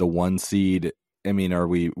the 1 seed, I mean,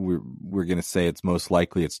 we're going to say it's most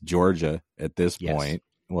likely it's Georgia at this point.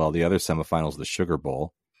 Well, the other semifinal is the Sugar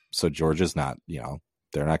Bowl, so Georgia's not,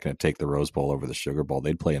 they're not going to take the Rose Bowl over the Sugar Bowl.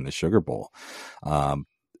 They'd play in the Sugar Bowl. I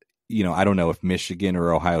don't know if Michigan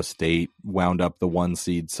or Ohio State wound up the 1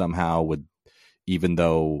 seed somehow, even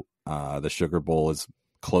though the Sugar Bowl is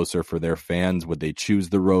closer for their fans, would they choose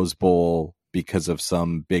the Rose Bowl because of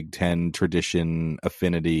some Big Ten tradition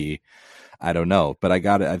affinity? I don't know, but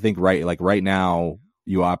I think right now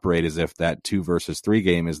you operate as if that 2-3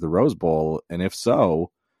 game is the Rose Bowl. And if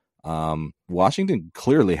so, Washington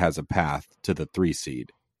clearly has a path to the 3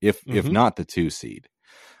 seed, if not the 2 seed.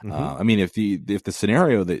 I mean, if the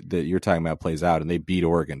scenario that you're talking about plays out and they beat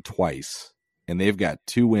Oregon twice and they've got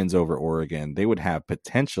 2 wins over Oregon, they would have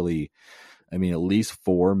potentially, at least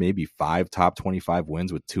 4, maybe 5 top 25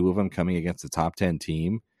 wins, with 2 of them coming against the top 10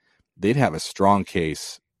 team. They'd have a strong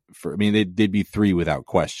case for, they'd be 3 without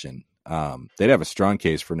question. They'd have a strong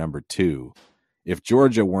case for number 2 if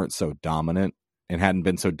Georgia weren't so dominant and hadn't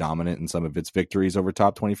been so dominant in some of its victories over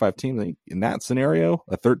top 25 teams. In that scenario,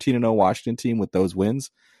 a 13-0 Washington team with those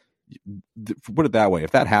wins, put it that way,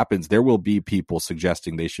 if that happens, there will be people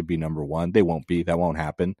suggesting they should be number 1. They won't be. That won't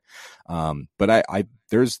happen. But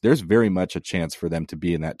there's very much a chance for them to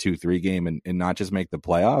be in that 2-3 game and not just make the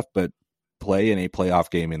playoff, but play in a playoff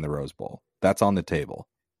game in the Rose Bowl. That's on the table.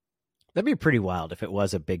 That'd be pretty wild if it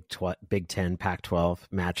was a Big Ten Pac-12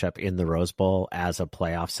 matchup in the Rose Bowl as a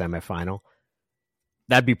playoff semifinal.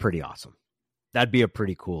 That'd be pretty awesome. That would be a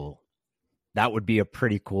pretty cool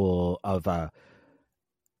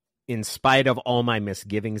in spite of all my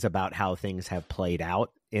misgivings about how things have played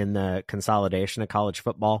out in the consolidation of college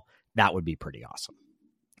football, that would be pretty awesome.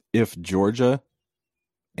 If Georgia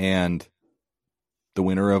and the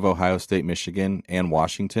winner of Ohio State, Michigan, and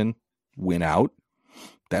Washington win out,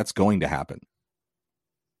 that's going to happen.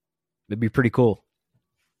 It'd be pretty cool.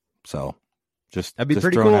 So just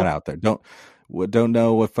throwing cool. That out there. Don't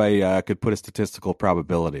know if I could put a statistical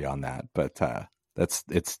probability on that, but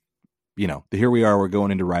here we are. We're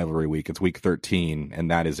going into rivalry week. It's week 13,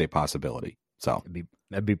 and that is a possibility. So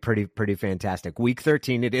that'd be pretty fantastic. Week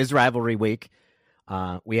 13, it is rivalry week.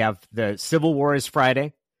 We have the Civil War is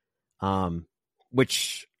Friday,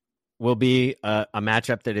 which will be a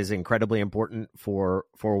matchup that is incredibly important for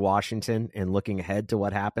Washington and looking ahead to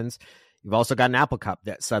what happens. You've also got an Apple Cup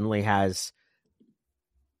that suddenly has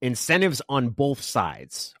incentives on both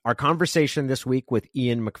sides. Our conversation this week with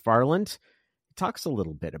Ian McFarland talks a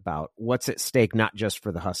little bit about what's at stake, not just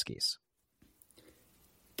for the Huskies.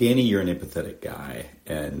 Danny, you're an empathetic guy,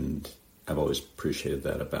 and I've always appreciated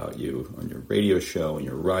that about you on your radio show and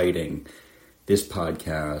your writing, this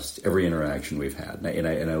podcast, every interaction we've had. And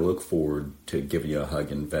I look forward to giving you a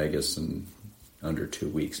hug in Vegas in under 2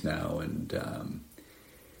 weeks now and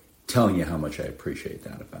telling you how much I appreciate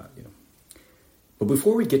that about you. But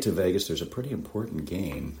before we get to Vegas, there's a pretty important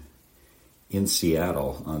game in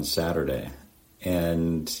Seattle on Saturday.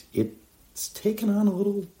 And it's taken on a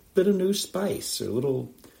little bit of new spice, a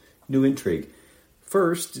little new intrigue.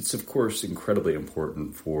 First, it's, of course, incredibly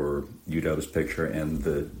important for UW's picture and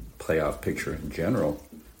the playoff picture in general.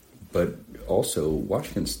 But also,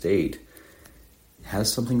 Washington State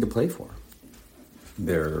has something to play for.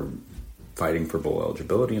 They're fighting for bowl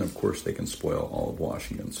eligibility, and of course, they can spoil all of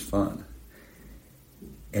Washington's fun.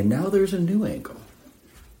 And now there's a new angle.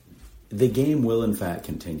 The game will, in fact,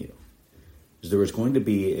 continue. There was going to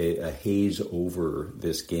be a haze over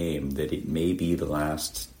this game that it may be the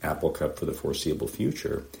last Apple Cup for the foreseeable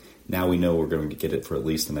future. Now we know we're going to get it for at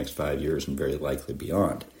least the next 5 years and very likely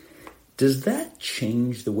beyond. Does that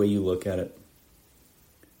change the way you look at it?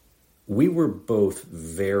 We were both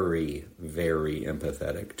very, very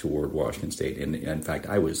empathetic toward Washington State. And in fact,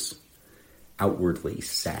 I was outwardly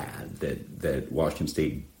sad that Washington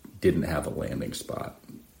State didn't have a landing spot.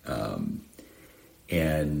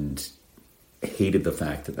 And hated the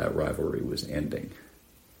fact that rivalry was ending.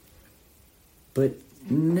 But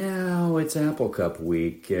now it's Apple Cup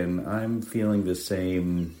week, and I'm feeling the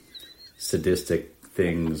same sadistic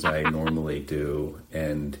things I normally do,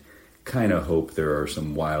 and kind of hope there are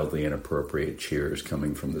some wildly inappropriate cheers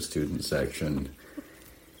coming from the student section,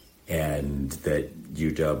 and that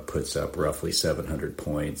UW puts up roughly 700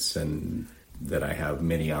 points, and that I have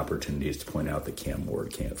many opportunities to point out that Cam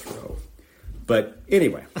Ward can't throw. But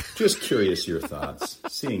anyway, just curious your thoughts,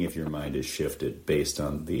 seeing if your mind is shifted based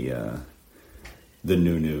on the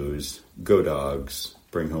new news. Go Dogs,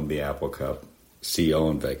 bring home the Apple Cup. See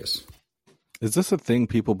y'all in Vegas. Is this a thing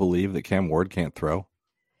people believe that Cam Ward can't throw?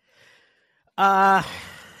 I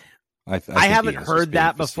haven't he is, heard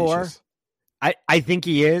that before. facetious. I think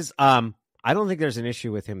he is. I don't think there's an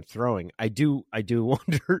issue with him throwing. I do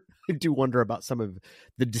wonder about some of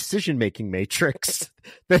the decision-making matrix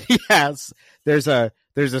that he has. There's a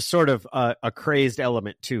sort of a crazed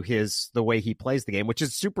element to the way he plays the game, which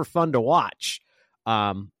is super fun to watch.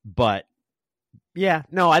 But yeah,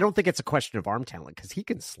 no, I don't think it's a question of arm talent because he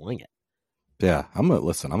can sling it. Yeah, I'm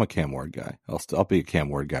a Cam Ward guy. I'll be a Cam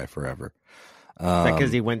Ward guy forever. Is that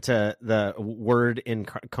because he went to the Word in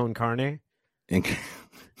Con Carne?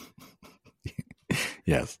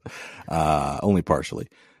 Yes, only partially.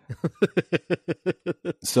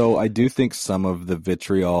 So I do think some of the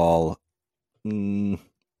vitriol,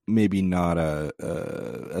 maybe not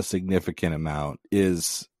a significant amount,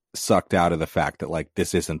 is sucked out of the fact that like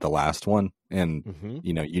this isn't the last one, and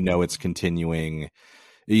it's continuing.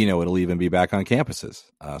 It'll even be back on campuses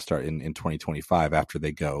start in 2025 after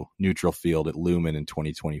they go neutral field at Lumen in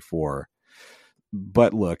 2024.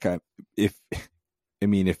 But look, if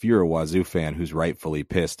you're a Wazoo fan who's rightfully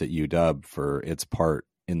pissed at UW for its part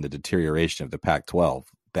in the deterioration of the Pac-12,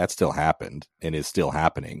 that still happened and is still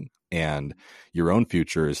happening. And your own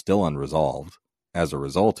future is still unresolved as a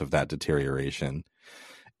result of that deterioration.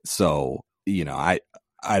 So, I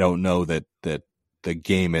don't know that the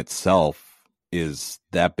game itself is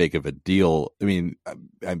that big of a deal. I mean,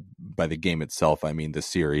 by the game itself, I mean the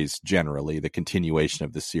series generally, the continuation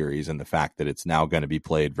of the series and the fact that it's now going to be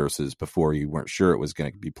played versus before you weren't sure it was going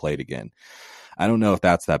to be played again. I don't know if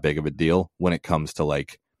that's that big of a deal when it comes to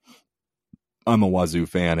like, I'm a Wazoo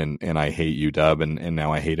fan and I hate UW and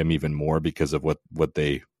now I hate them even more because of what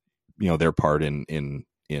they, their part in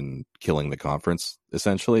killing the conference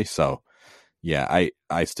essentially. So yeah,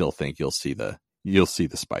 I still think you'll see the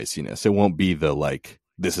spiciness. It won't be the like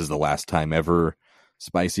this is the last time ever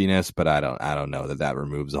spiciness, but I don't know that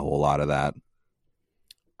removes a whole lot of that.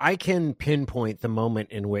 I can pinpoint the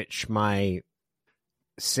moment in which my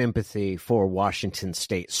sympathy for Washington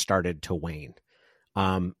State started to wane.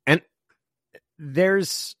 And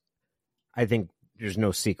I think there's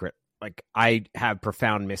no secret. Like I have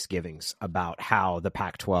profound misgivings about how the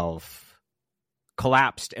Pac-12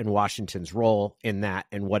 collapsed and Washington's role in that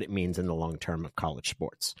and what it means in the long term of college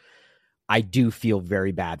sports. I do feel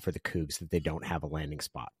very bad for the Cougs that they don't have a landing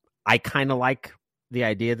spot. I kind of like the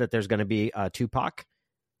idea that there's going to be a Tupac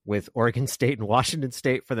with Oregon State and Washington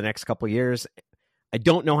State for the next couple of years. I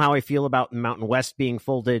don't know how I feel about Mountain West being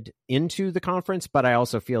folded into the conference, but I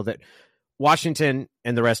also feel that Washington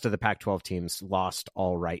and the rest of the Pac-12 teams lost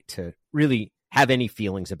all right to really have any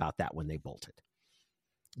feelings about that when they bolted.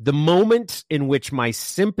 The moment in which my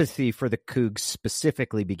sympathy for the Cougs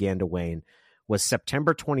specifically began to wane was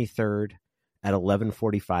September 23rd at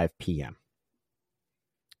 11:45 p.m.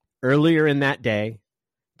 Earlier in that day,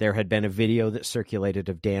 there had been a video that circulated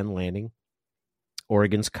of Dan Lanning,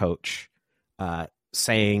 Oregon's coach,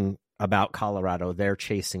 saying about Colorado, they're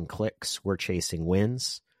chasing clicks, we're chasing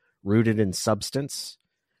wins, rooted in substance.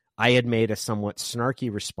 I had made a somewhat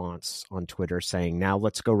snarky response on Twitter saying, now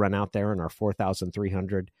let's go run out there in our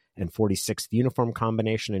 4,346th uniform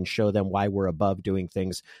combination and show them why we're above doing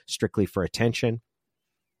things strictly for attention.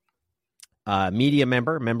 Media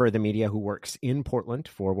member of the media who works in Portland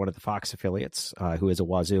for one of the Fox affiliates, who is a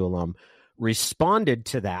Wazoo alum, responded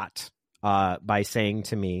to that by saying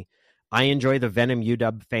to me, I enjoy the venom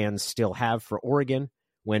UW fans still have for Oregon.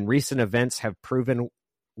 When recent events have proven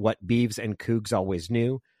what Beavs and Cougs always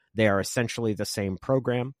knew, they are essentially the same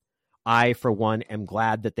program. I, for one, am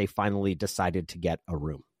glad that they finally decided to get a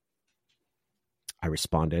room. I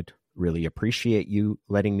responded, really appreciate you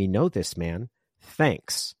letting me know this, man.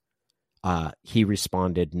 Thanks. He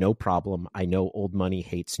responded, no problem. I know old money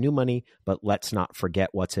hates new money, but let's not forget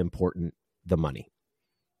what's important, the money.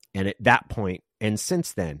 And at that point, and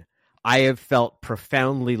since then, I have felt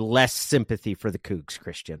profoundly less sympathy for the Cougs,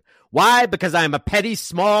 Christian. Why? Because I'm a petty,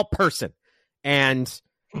 small person. And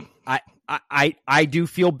I do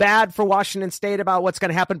feel bad for Washington State about what's going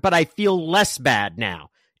to happen, but I feel less bad now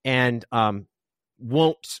and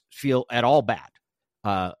won't feel at all bad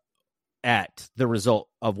at the result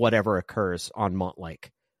of whatever occurs on Montlake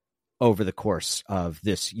over the course of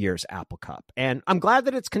this year's Apple Cup. And I'm glad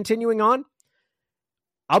that it's continuing on.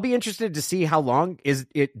 I'll be interested to see how long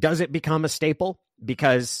does it become a staple,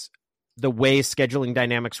 because the way scheduling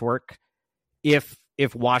dynamics work, if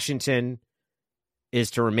Washington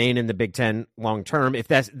is to remain in the Big Ten long term, if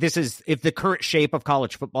the current shape of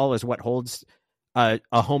college football is what holds a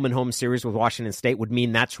home and home series with Washington State, would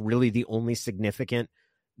mean that's really the only significant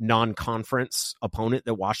non-conference opponent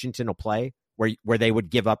that Washington will play, where they would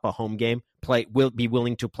give up a home game, will be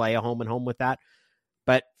willing to play a home and home with that.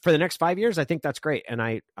 But for the next 5 years, I think that's great. And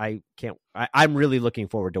I'm really looking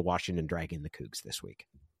forward to Washington dragging the Cougs this week.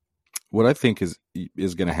 What I think is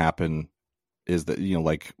going to happen is that,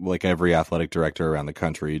 like every athletic director around the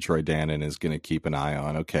country, Troy Dannon is going to keep an eye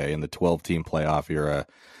on, okay, in the 12-team playoff era,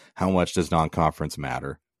 how much does non-conference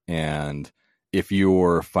matter? And if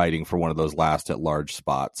you're fighting for one of those last at-large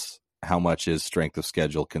spots, how much is strength of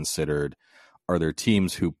schedule considered? Are there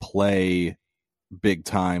teams who play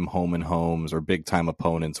big-time home and homes or big-time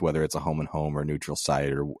opponents, whether it's a home and home or neutral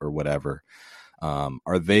site or whatever?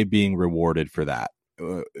 Are they being rewarded for that?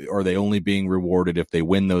 Are they only being rewarded if they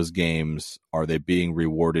win those games? Are they being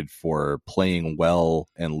rewarded for playing well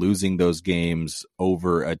and losing those games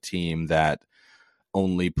over a team that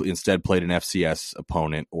only instead played an FCS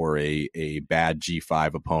opponent or a bad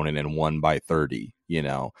G5 opponent and won by 30,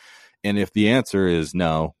 And if the answer is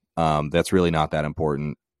no, that's really not that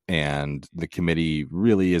important, and the committee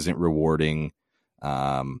really isn't rewarding,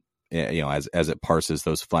 as it parses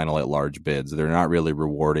those final at-large bids, they're not really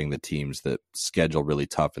rewarding the teams that schedule really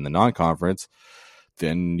tough in the non-conference,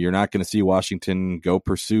 then you're not going to see Washington go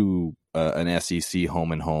pursue an SEC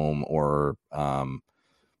home and home, or,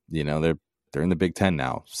 they're in the Big Ten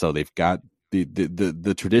now. So they've got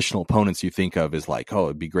the traditional opponents you think of is like, oh,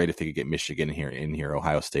 it'd be great if they could get Michigan in here,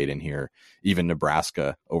 Ohio State in here, even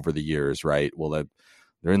Nebraska over the years, right? Well,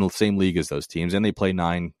 they're in the same league as those teams, and they play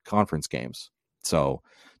 9 conference games. So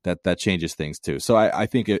that changes things too. So I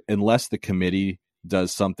think unless the committee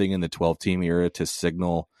does something in the 12-team era to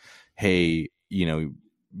signal, hey, you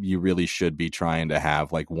really should be trying to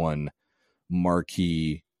have like one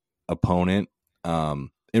marquee opponent.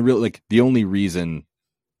 And really, like the only reason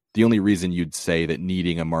you'd say that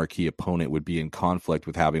needing a marquee opponent would be in conflict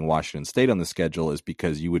with having Washington State on the schedule is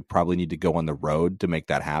because you would probably need to go on the road to make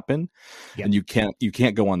that happen. Yep. And you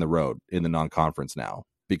can't go on the road in the non-conference now,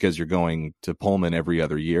 because you're going to Pullman every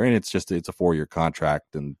other year, and it's a 4-year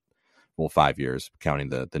contract, and 5 years counting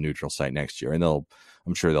the neutral site next year. And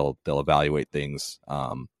I'm sure they'll evaluate things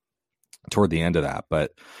toward the end of that.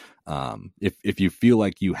 But if you feel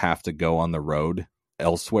like you have to go on the road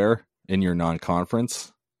elsewhere in your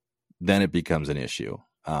non-conference, then it becomes an issue.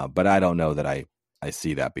 But I don't know that I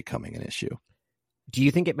see that becoming an issue. Do you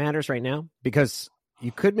think it matters right now? Because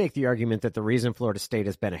you could make the argument that the reason Florida State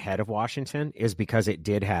has been ahead of Washington is because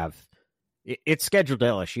it's scheduled to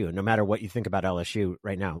LSU. No matter what you think about LSU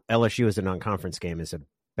right now, LSU as a non-conference game is a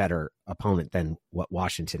better opponent than what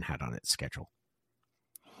Washington had on its schedule.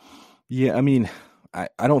 Yeah, I mean, I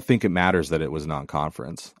don't think it matters that it was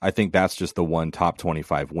non-conference. I think that's just the one top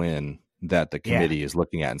 25 win that the committee is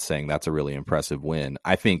looking at and saying that's a really impressive win.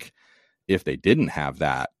 I think if they didn't have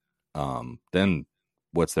that, then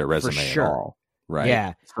what's their resume at all? Right.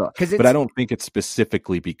 Yeah. But I don't think it's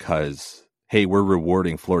specifically because, hey, we're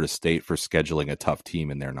rewarding Florida State for scheduling a tough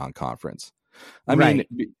team in their non-conference. I mean,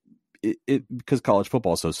 because college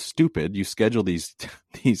football is so stupid, you schedule these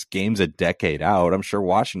games a decade out. I'm sure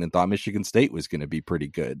Washington thought Michigan State was going to be pretty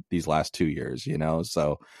good these last 2 years,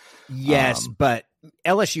 So yes, but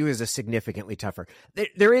LSU is a significantly tougher.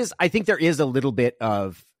 I think there is a little bit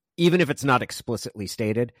of, even if it's not explicitly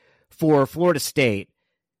stated, for Florida State,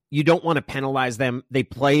 you don't want to penalize them. They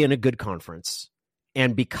play in a good conference,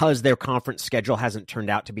 and because their conference schedule hasn't turned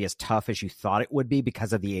out to be as tough as you thought it would be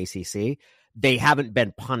because of the ACC, they haven't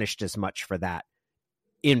been punished as much for that,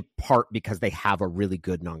 in part because they have a really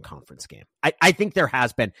good non-conference game. I think there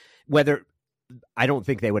has been, I don't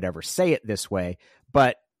think they would ever say it this way,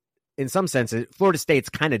 but in some senses, Florida State's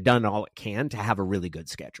kind of done all it can to have a really good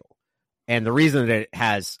schedule. And the reason that it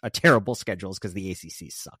has a terrible schedule is because the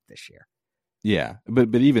ACC sucked this year. Yeah,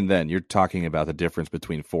 but even then, you're talking about the difference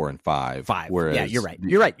between 4 and 5. 5. Whereas yeah, you're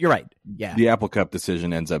right. Yeah, the Apple Cup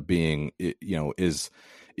decision ends up being, is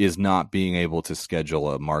not being able to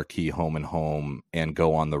schedule a marquee home and home and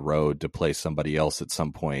go on the road to play somebody else at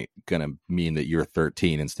some point going to mean that you're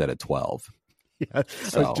 13 instead of 12. Yeah,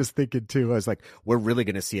 so. I was just thinking too. I was like, we're really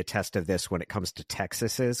going to see a test of this when it comes to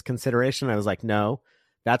Texas's consideration. I was like, no,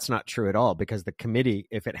 That's not true at all, because the committee,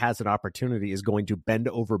 if it has an opportunity, is going to bend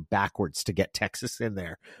over backwards to get Texas in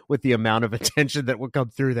there with the amount of attention that will come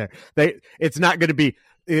through there. It's not going to be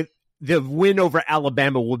the win over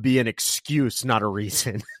Alabama will be an excuse, not a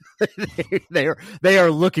reason. They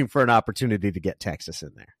are looking for an opportunity to get Texas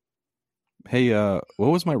in there. Hey, what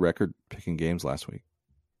was my record picking games last week?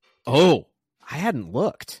 Oh, I hadn't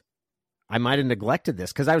looked. I might have neglected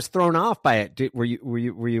this because I was thrown off by it. Were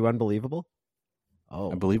you unbelievable? Oh,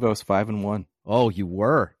 I believe I was 5-1. Oh, you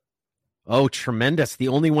were. Oh, tremendous. The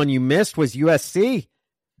only one you missed was USC.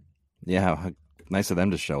 Yeah, nice of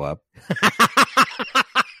them to show up.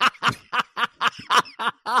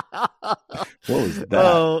 What was that?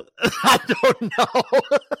 Oh, I don't know.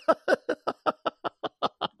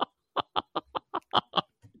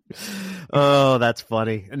 Oh, that's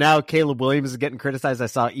funny. And now Caleb Williams is getting criticized. I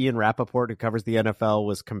saw Ian Rappaport, who covers the NFL,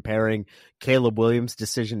 was comparing Caleb Williams'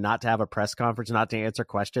 decision not to have a press conference, not to answer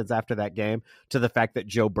questions after that game, to the fact that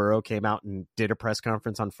Joe Burrow came out and did a press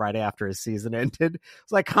conference on Friday after his season ended.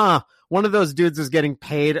 It's like, one of those dudes is getting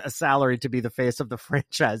paid a salary to be the face of the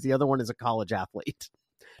franchise. The other one is a college athlete.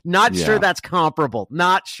 Not sure that's comparable.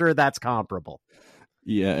 Yeah,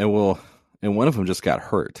 and one of them just got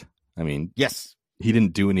hurt. I mean, yes. He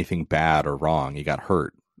didn't do anything bad or wrong. He got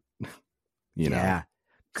hurt. You know. Yeah.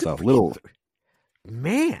 So little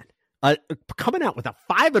man, coming out with a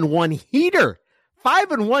 5-1 heater.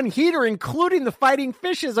 5-1 heater, including the Fighting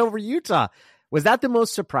Fishes over Utah. Was that the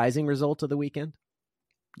most surprising result of the weekend?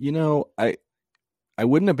 You know, I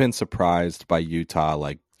wouldn't have been surprised by Utah,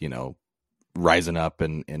 like, you know, rising up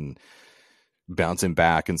and bouncing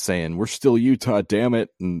back and saying, we're still Utah, damn it,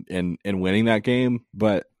 and winning that game.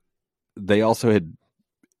 But they also had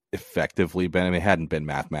effectively been, I mean, hadn't been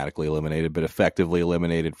mathematically eliminated, but effectively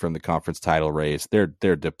eliminated from the conference title race. They're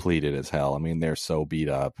depleted as hell. I mean, they're so beat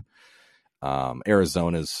up.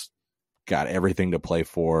 Arizona's got everything to play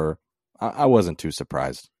for. I wasn't too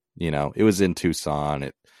surprised. You know, it was in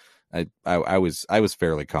Tucson. I was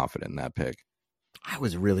fairly confident in that pick. I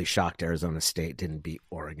was really shocked Arizona State didn't beat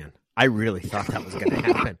Oregon. I really thought that was going to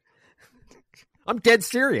happen. I'm dead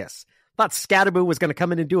serious. Thought Scatterbo was going to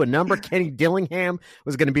come in and do a number. Kenny Dillingham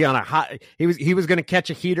was going to be on a hot. He was going to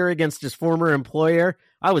catch a heater against his former employer.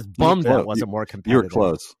 I was bummed that wasn't more competitive. You were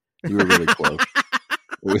close. You were really close.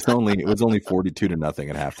 It was only 42-0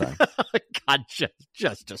 at halftime. God,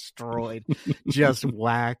 just destroyed, just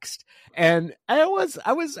waxed. And I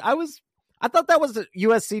thought that was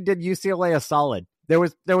USC did UCLA a solid. There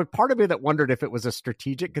was part of me that wondered if it was a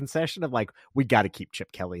strategic concession of like, we got to keep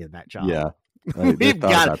Chip Kelly in that job. Yeah. We've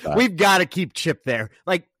got to keep Chip there.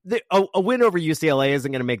 Like a win over UCLA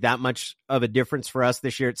isn't going to make that much of a difference for us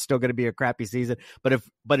this year. It's still going to be a crappy season. But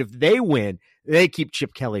if they win, they keep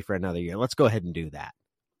Chip Kelly for another year. Let's go ahead and do that.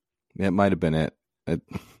 It might have been it.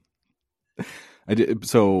 I did.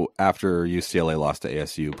 So after UCLA lost to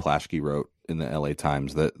ASU, Plaschke wrote in the LA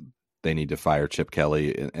Times that they need to fire Chip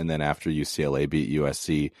Kelly. And then after UCLA beat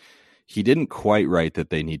USC, he didn't quite write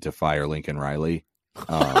that they need to fire Lincoln Riley.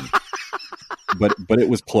 But it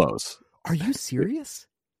was close. Are you serious?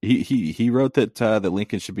 He wrote that that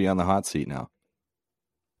Lincoln should be on the hot seat now.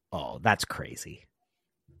 Oh, that's crazy.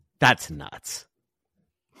 That's nuts.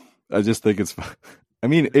 I just think it's. I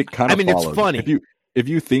mean, it kind of. I mean, follows. It's funny if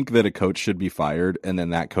you think that a coach should be fired and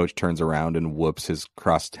then that coach turns around and whoops his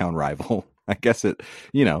crosstown rival. I guess it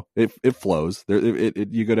flows.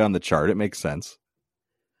 You go down the chart. It makes sense.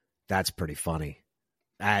 That's pretty funny.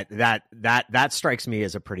 That strikes me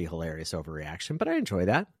as a pretty hilarious overreaction, but I enjoy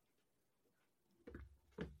that.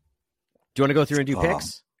 Do you want to go through and do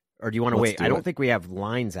picks? Or do you want to wait? I don't think we have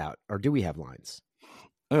lines out. Or do we have lines?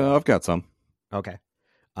 I've got some. Okay.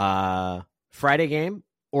 Friday game,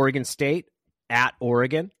 Oregon State at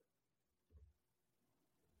Oregon.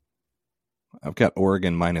 I've got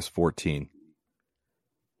Oregon -14.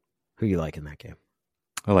 Who you like in that game?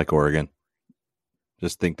 I like Oregon.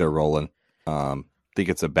 Just think they're rolling. Think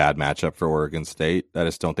it's a bad matchup for Oregon State. I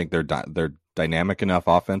just don't think they're dynamic enough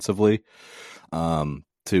offensively to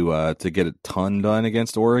get a ton done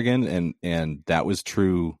against Oregon, and that was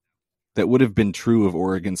true. That would have been true of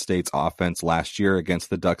Oregon State's offense last year against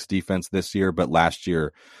the Ducks defense this year, but last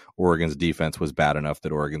year Oregon's defense was bad enough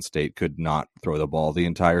that Oregon State could not throw the ball the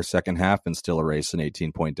entire second half and still erase an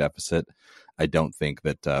 18-point deficit. I don't think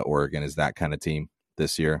that Oregon is that kind of team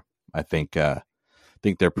this year. I think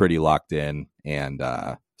they're pretty locked in, and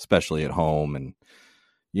especially at home, and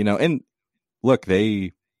and look,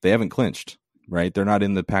 they haven't clinched, right? They're not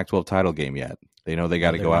in the Pac-12 title game yet. They know they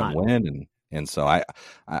got to go out and win, and so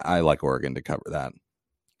I like Oregon to cover that.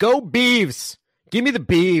 Go Beavs! Give me the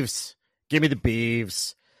Beavs! Give me the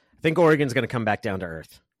Beavs! I think Oregon's going to come back down to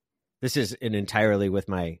earth. This is an entirely with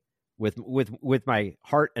my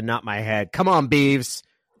heart and not my head. Come on, Beavs.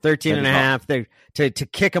 13.5 to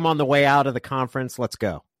kick them on the way out of the conference. Let's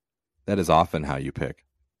go. That is often how you pick.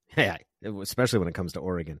 Yeah, especially when it comes to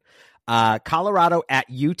Oregon. Colorado at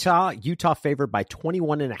Utah. Utah favored by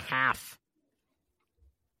 21.5.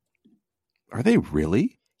 Are they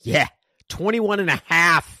really? Yeah,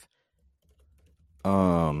 21.5.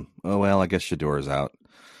 Oh, well, I guess Shedeur is out.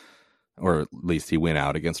 Or at least he went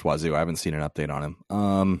out against Wazoo. I haven't seen an update on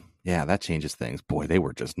him. Yeah, that changes things. Boy, they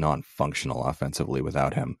were just non-functional offensively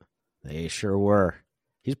without him. They sure were.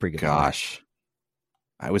 He's pretty good. Gosh.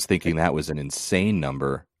 I was thinking that was an insane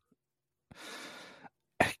number.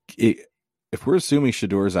 If we're assuming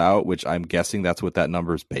Shedeur's out, which I'm guessing that's what that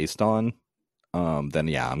number is based on, then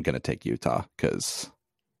yeah, I'm going to take Utah because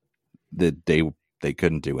they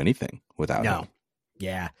couldn't do anything without him.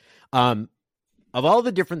 Yeah. Of all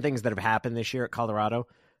the different things that have happened this year at Colorado,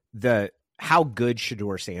 how good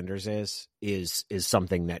Shedeur Sanders is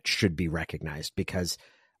something that should be recognized, because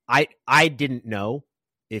I didn't know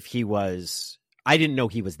he was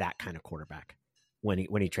that kind of quarterback when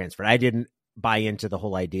he transferred. I didn't buy into the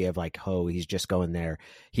whole idea of like, oh, he's just going there.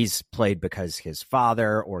 He's played because his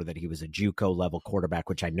father, or that he was a JUCO level quarterback,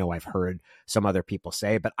 which I know I've heard some other people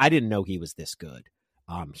say, but I didn't know he was this good.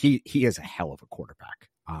 He is a hell of a quarterback.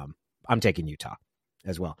 I'm taking Utah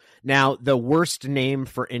as well. Now, the worst name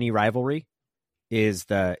for any rivalry is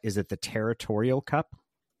it the Territorial Cup?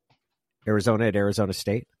 Arizona at Arizona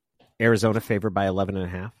State. Arizona favored by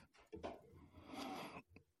 11.5.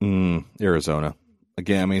 Arizona.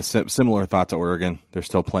 Again, I mean, similar thought to Oregon. They're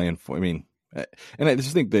still playing for, and I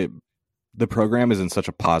just think the program is in such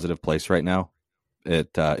a positive place right now.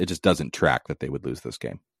 It just doesn't track that they would lose this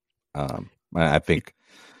game. I think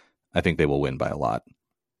they will win by a lot.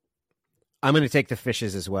 I'm going to take the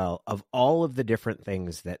Fishes as well. Of all of the different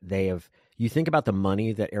things that they have, you think about the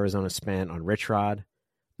money that Arizona spent on Rich Rod,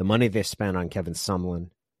 the money they spent on Kevin Sumlin,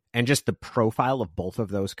 and just the profile of both of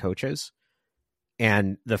those coaches,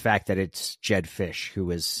 and the fact that it's Jedd Fisch who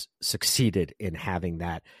has succeeded in having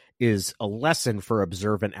that is a lesson for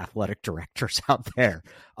observant athletic directors out there.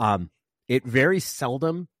 It very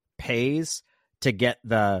seldom pays to get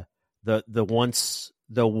the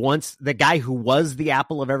guy who was the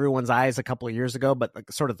apple of everyone's eyes a couple of years ago, but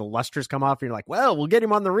like sort of the luster's come off and you're like, well, we'll get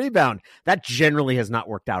him on the rebound. That generally has not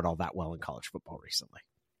worked out all that well in college football recently.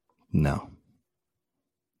 No.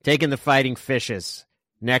 Taking the Fighting Fishes.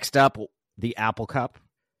 Next up, the Apple Cup.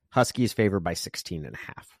 Huskies favored by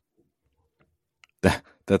 16.5.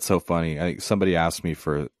 That's so funny. I think somebody asked me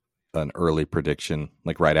for an early prediction,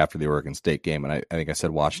 like right after the Oregon State game, and I think I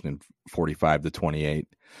said Washington 45-28.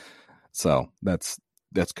 So that's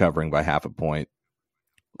covering by half a point.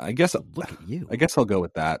 I guess. Look at you. I guess I'll go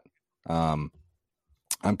with that. I'm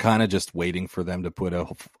kind of just waiting for them to put a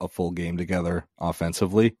full game together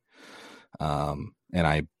offensively, and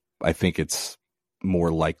I think it's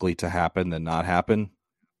more likely to happen than not happen.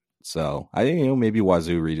 So I think maybe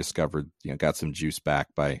Wazoo rediscovered, got some juice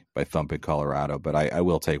back by thumping Colorado, but I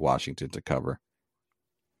will take Washington to cover.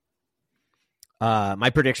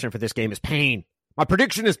 My prediction for this game is pain. My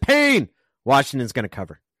prediction is pain. Washington's going to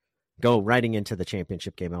cover. Go riding into the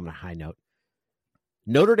championship game on a high note.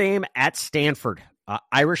 Notre Dame at Stanford.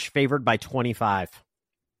 Irish favored by 25.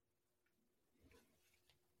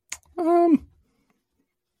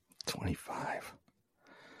 25.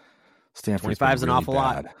 Stanford's 25 is an really awful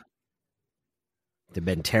bad. lot. They've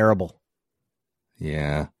been terrible.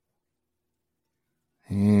 Yeah.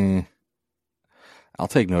 I'll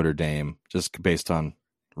take Notre Dame just based on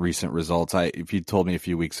recent results. If you told me a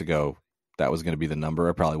few weeks ago that was going to be the number,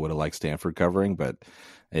 I probably would have liked Stanford covering, but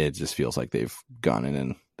it just feels like they've gone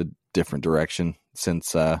in the different direction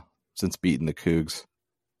since beating the Cougs.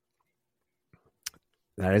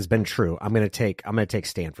 That has been true. I'm going to take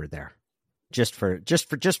Stanford there, just for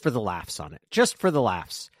the laughs on it, just for the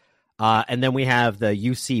laughs. And then we have the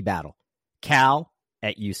UC battle, Cal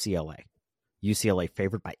at UCLA. UCLA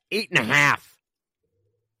favored by 8.5.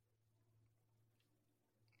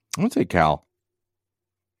 I'm going to take Cal.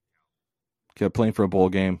 Playing for a bowl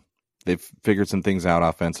game. They've figured some things out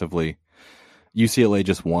offensively. UCLA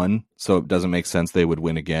just won, so it doesn't make sense they would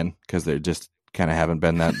win again because they just kind of haven't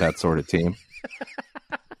been that sort of team.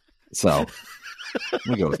 So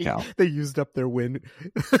we go with Cal. They used up their win.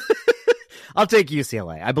 I'll take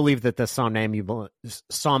UCLA. I believe that the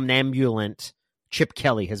somnambulant Chip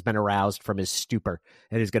Kelly has been aroused from his stupor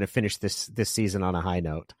and is going to finish this season on a high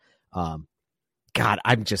note. God,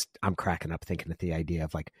 I'm cracking up thinking at the idea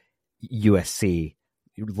of like USC,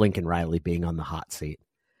 Lincoln Riley being on the hot seat.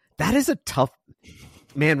 That is a tough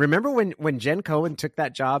Man, remember when Jen Cohen took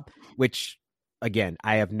that job, which, again,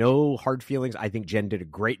 I have no hard feelings. I think Jen did a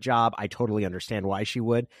great job. I totally understand why she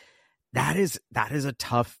would. That is a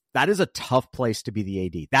tough place to be the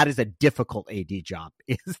AD. That is a difficult AD job.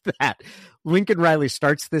 Is that Lincoln Riley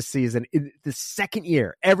starts this season in the second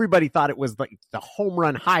year? Everybody thought it was like the home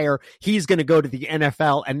run hire. He's going to go to the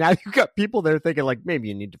NFL. And now you've got people there thinking like, maybe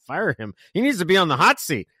you need to fire him. He needs to be on the hot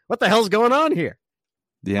seat. What the hell's going on here?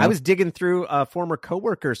 Yeah. I was digging through former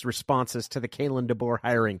coworkers' responses to the Kalen DeBoer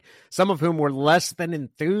hiring, some of whom were less than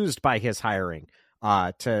enthused by his hiring,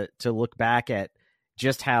 to look back at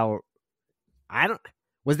just how,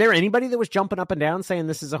 was there anybody that was jumping up and down saying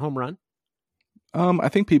this is a home run? I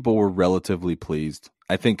think people were relatively pleased.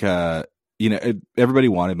 I think, everybody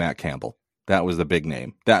wanted Matt Campbell. That was the big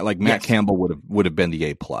name. That Matt Campbell would have been the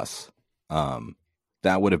A+.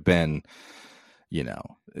 That would have been,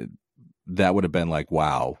 that would have been like,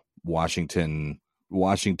 wow, Washington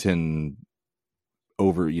overachieved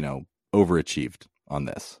on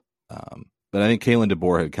this. But I think Kalen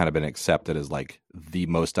DeBoer had kind of been accepted as like the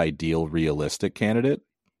most ideal, realistic candidate.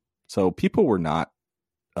 So people were not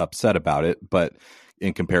upset about it. But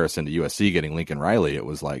in comparison to USC getting Lincoln Riley, it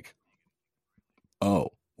was like, oh,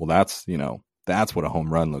 well, that's what a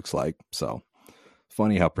home run looks like. So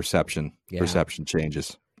funny how perception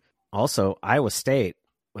changes. Also, Iowa State,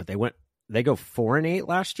 they go 4-8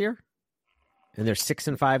 last year, and they're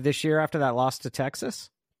 6-5 this year after that loss to Texas.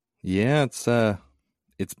 Yeah,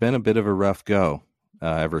 it's been a bit of a rough go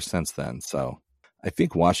ever since then. So I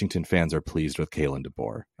think Washington fans are pleased with Kalen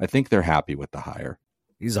DeBoer. I think they're happy with the hire.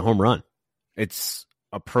 He's a home run. It's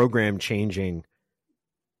a program changing.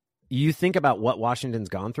 You think about what Washington's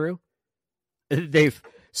gone through. They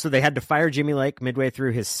had to fire Jimmy Lake midway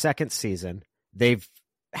through his second season. They've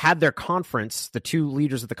had their conference, the two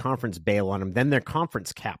leaders of the conference bail on him. Then their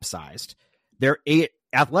conference capsized. Their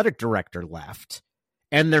athletic director left.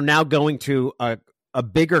 And they're now going to a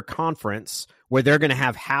bigger conference where they're going to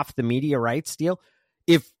have half the media rights deal.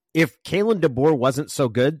 If Kalen DeBoer wasn't so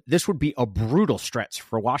good, this would be a brutal stretch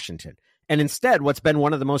for Washington. And instead, what's been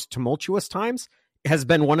one of the most tumultuous times has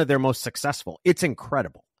been one of their most successful. It's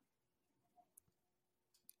incredible.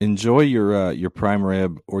 Enjoy your prime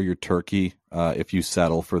rib or your turkey if you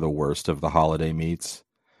settle for the worst of the holiday meats,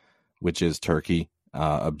 which is turkey,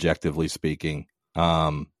 objectively speaking.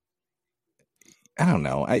 I don't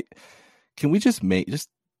know. Can we just make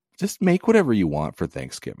whatever you want for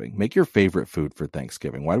Thanksgiving? Make your favorite food for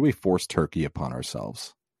Thanksgiving. Why do we force turkey upon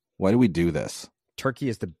ourselves? Why do we do this? Turkey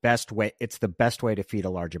is the best way. It's the best way to feed a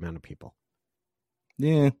large amount of people.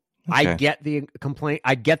 Yeah. Okay. I get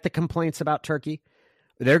the complaints about turkey.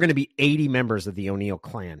 There are going to be 80 members of the O'Neill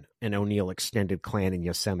clan and O'Neill extended clan in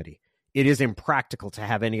Yosemite. It is impractical to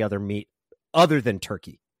have any other meat other than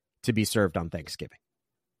turkey to be served on Thanksgiving.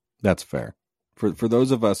 That's fair. For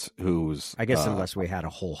those of us whose... I guess unless we had a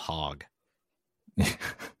whole hog.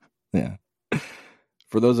 Yeah.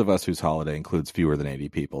 For those of us whose holiday includes fewer than 80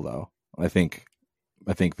 people, though, I think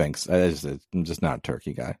thanks. I'm just not a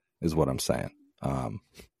turkey guy, is what I'm saying.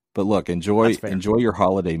 But look, enjoy your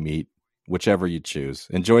holiday meat, whichever you choose.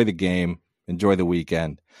 Enjoy the game. Enjoy the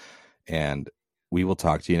weekend. And we will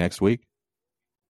talk to you next week.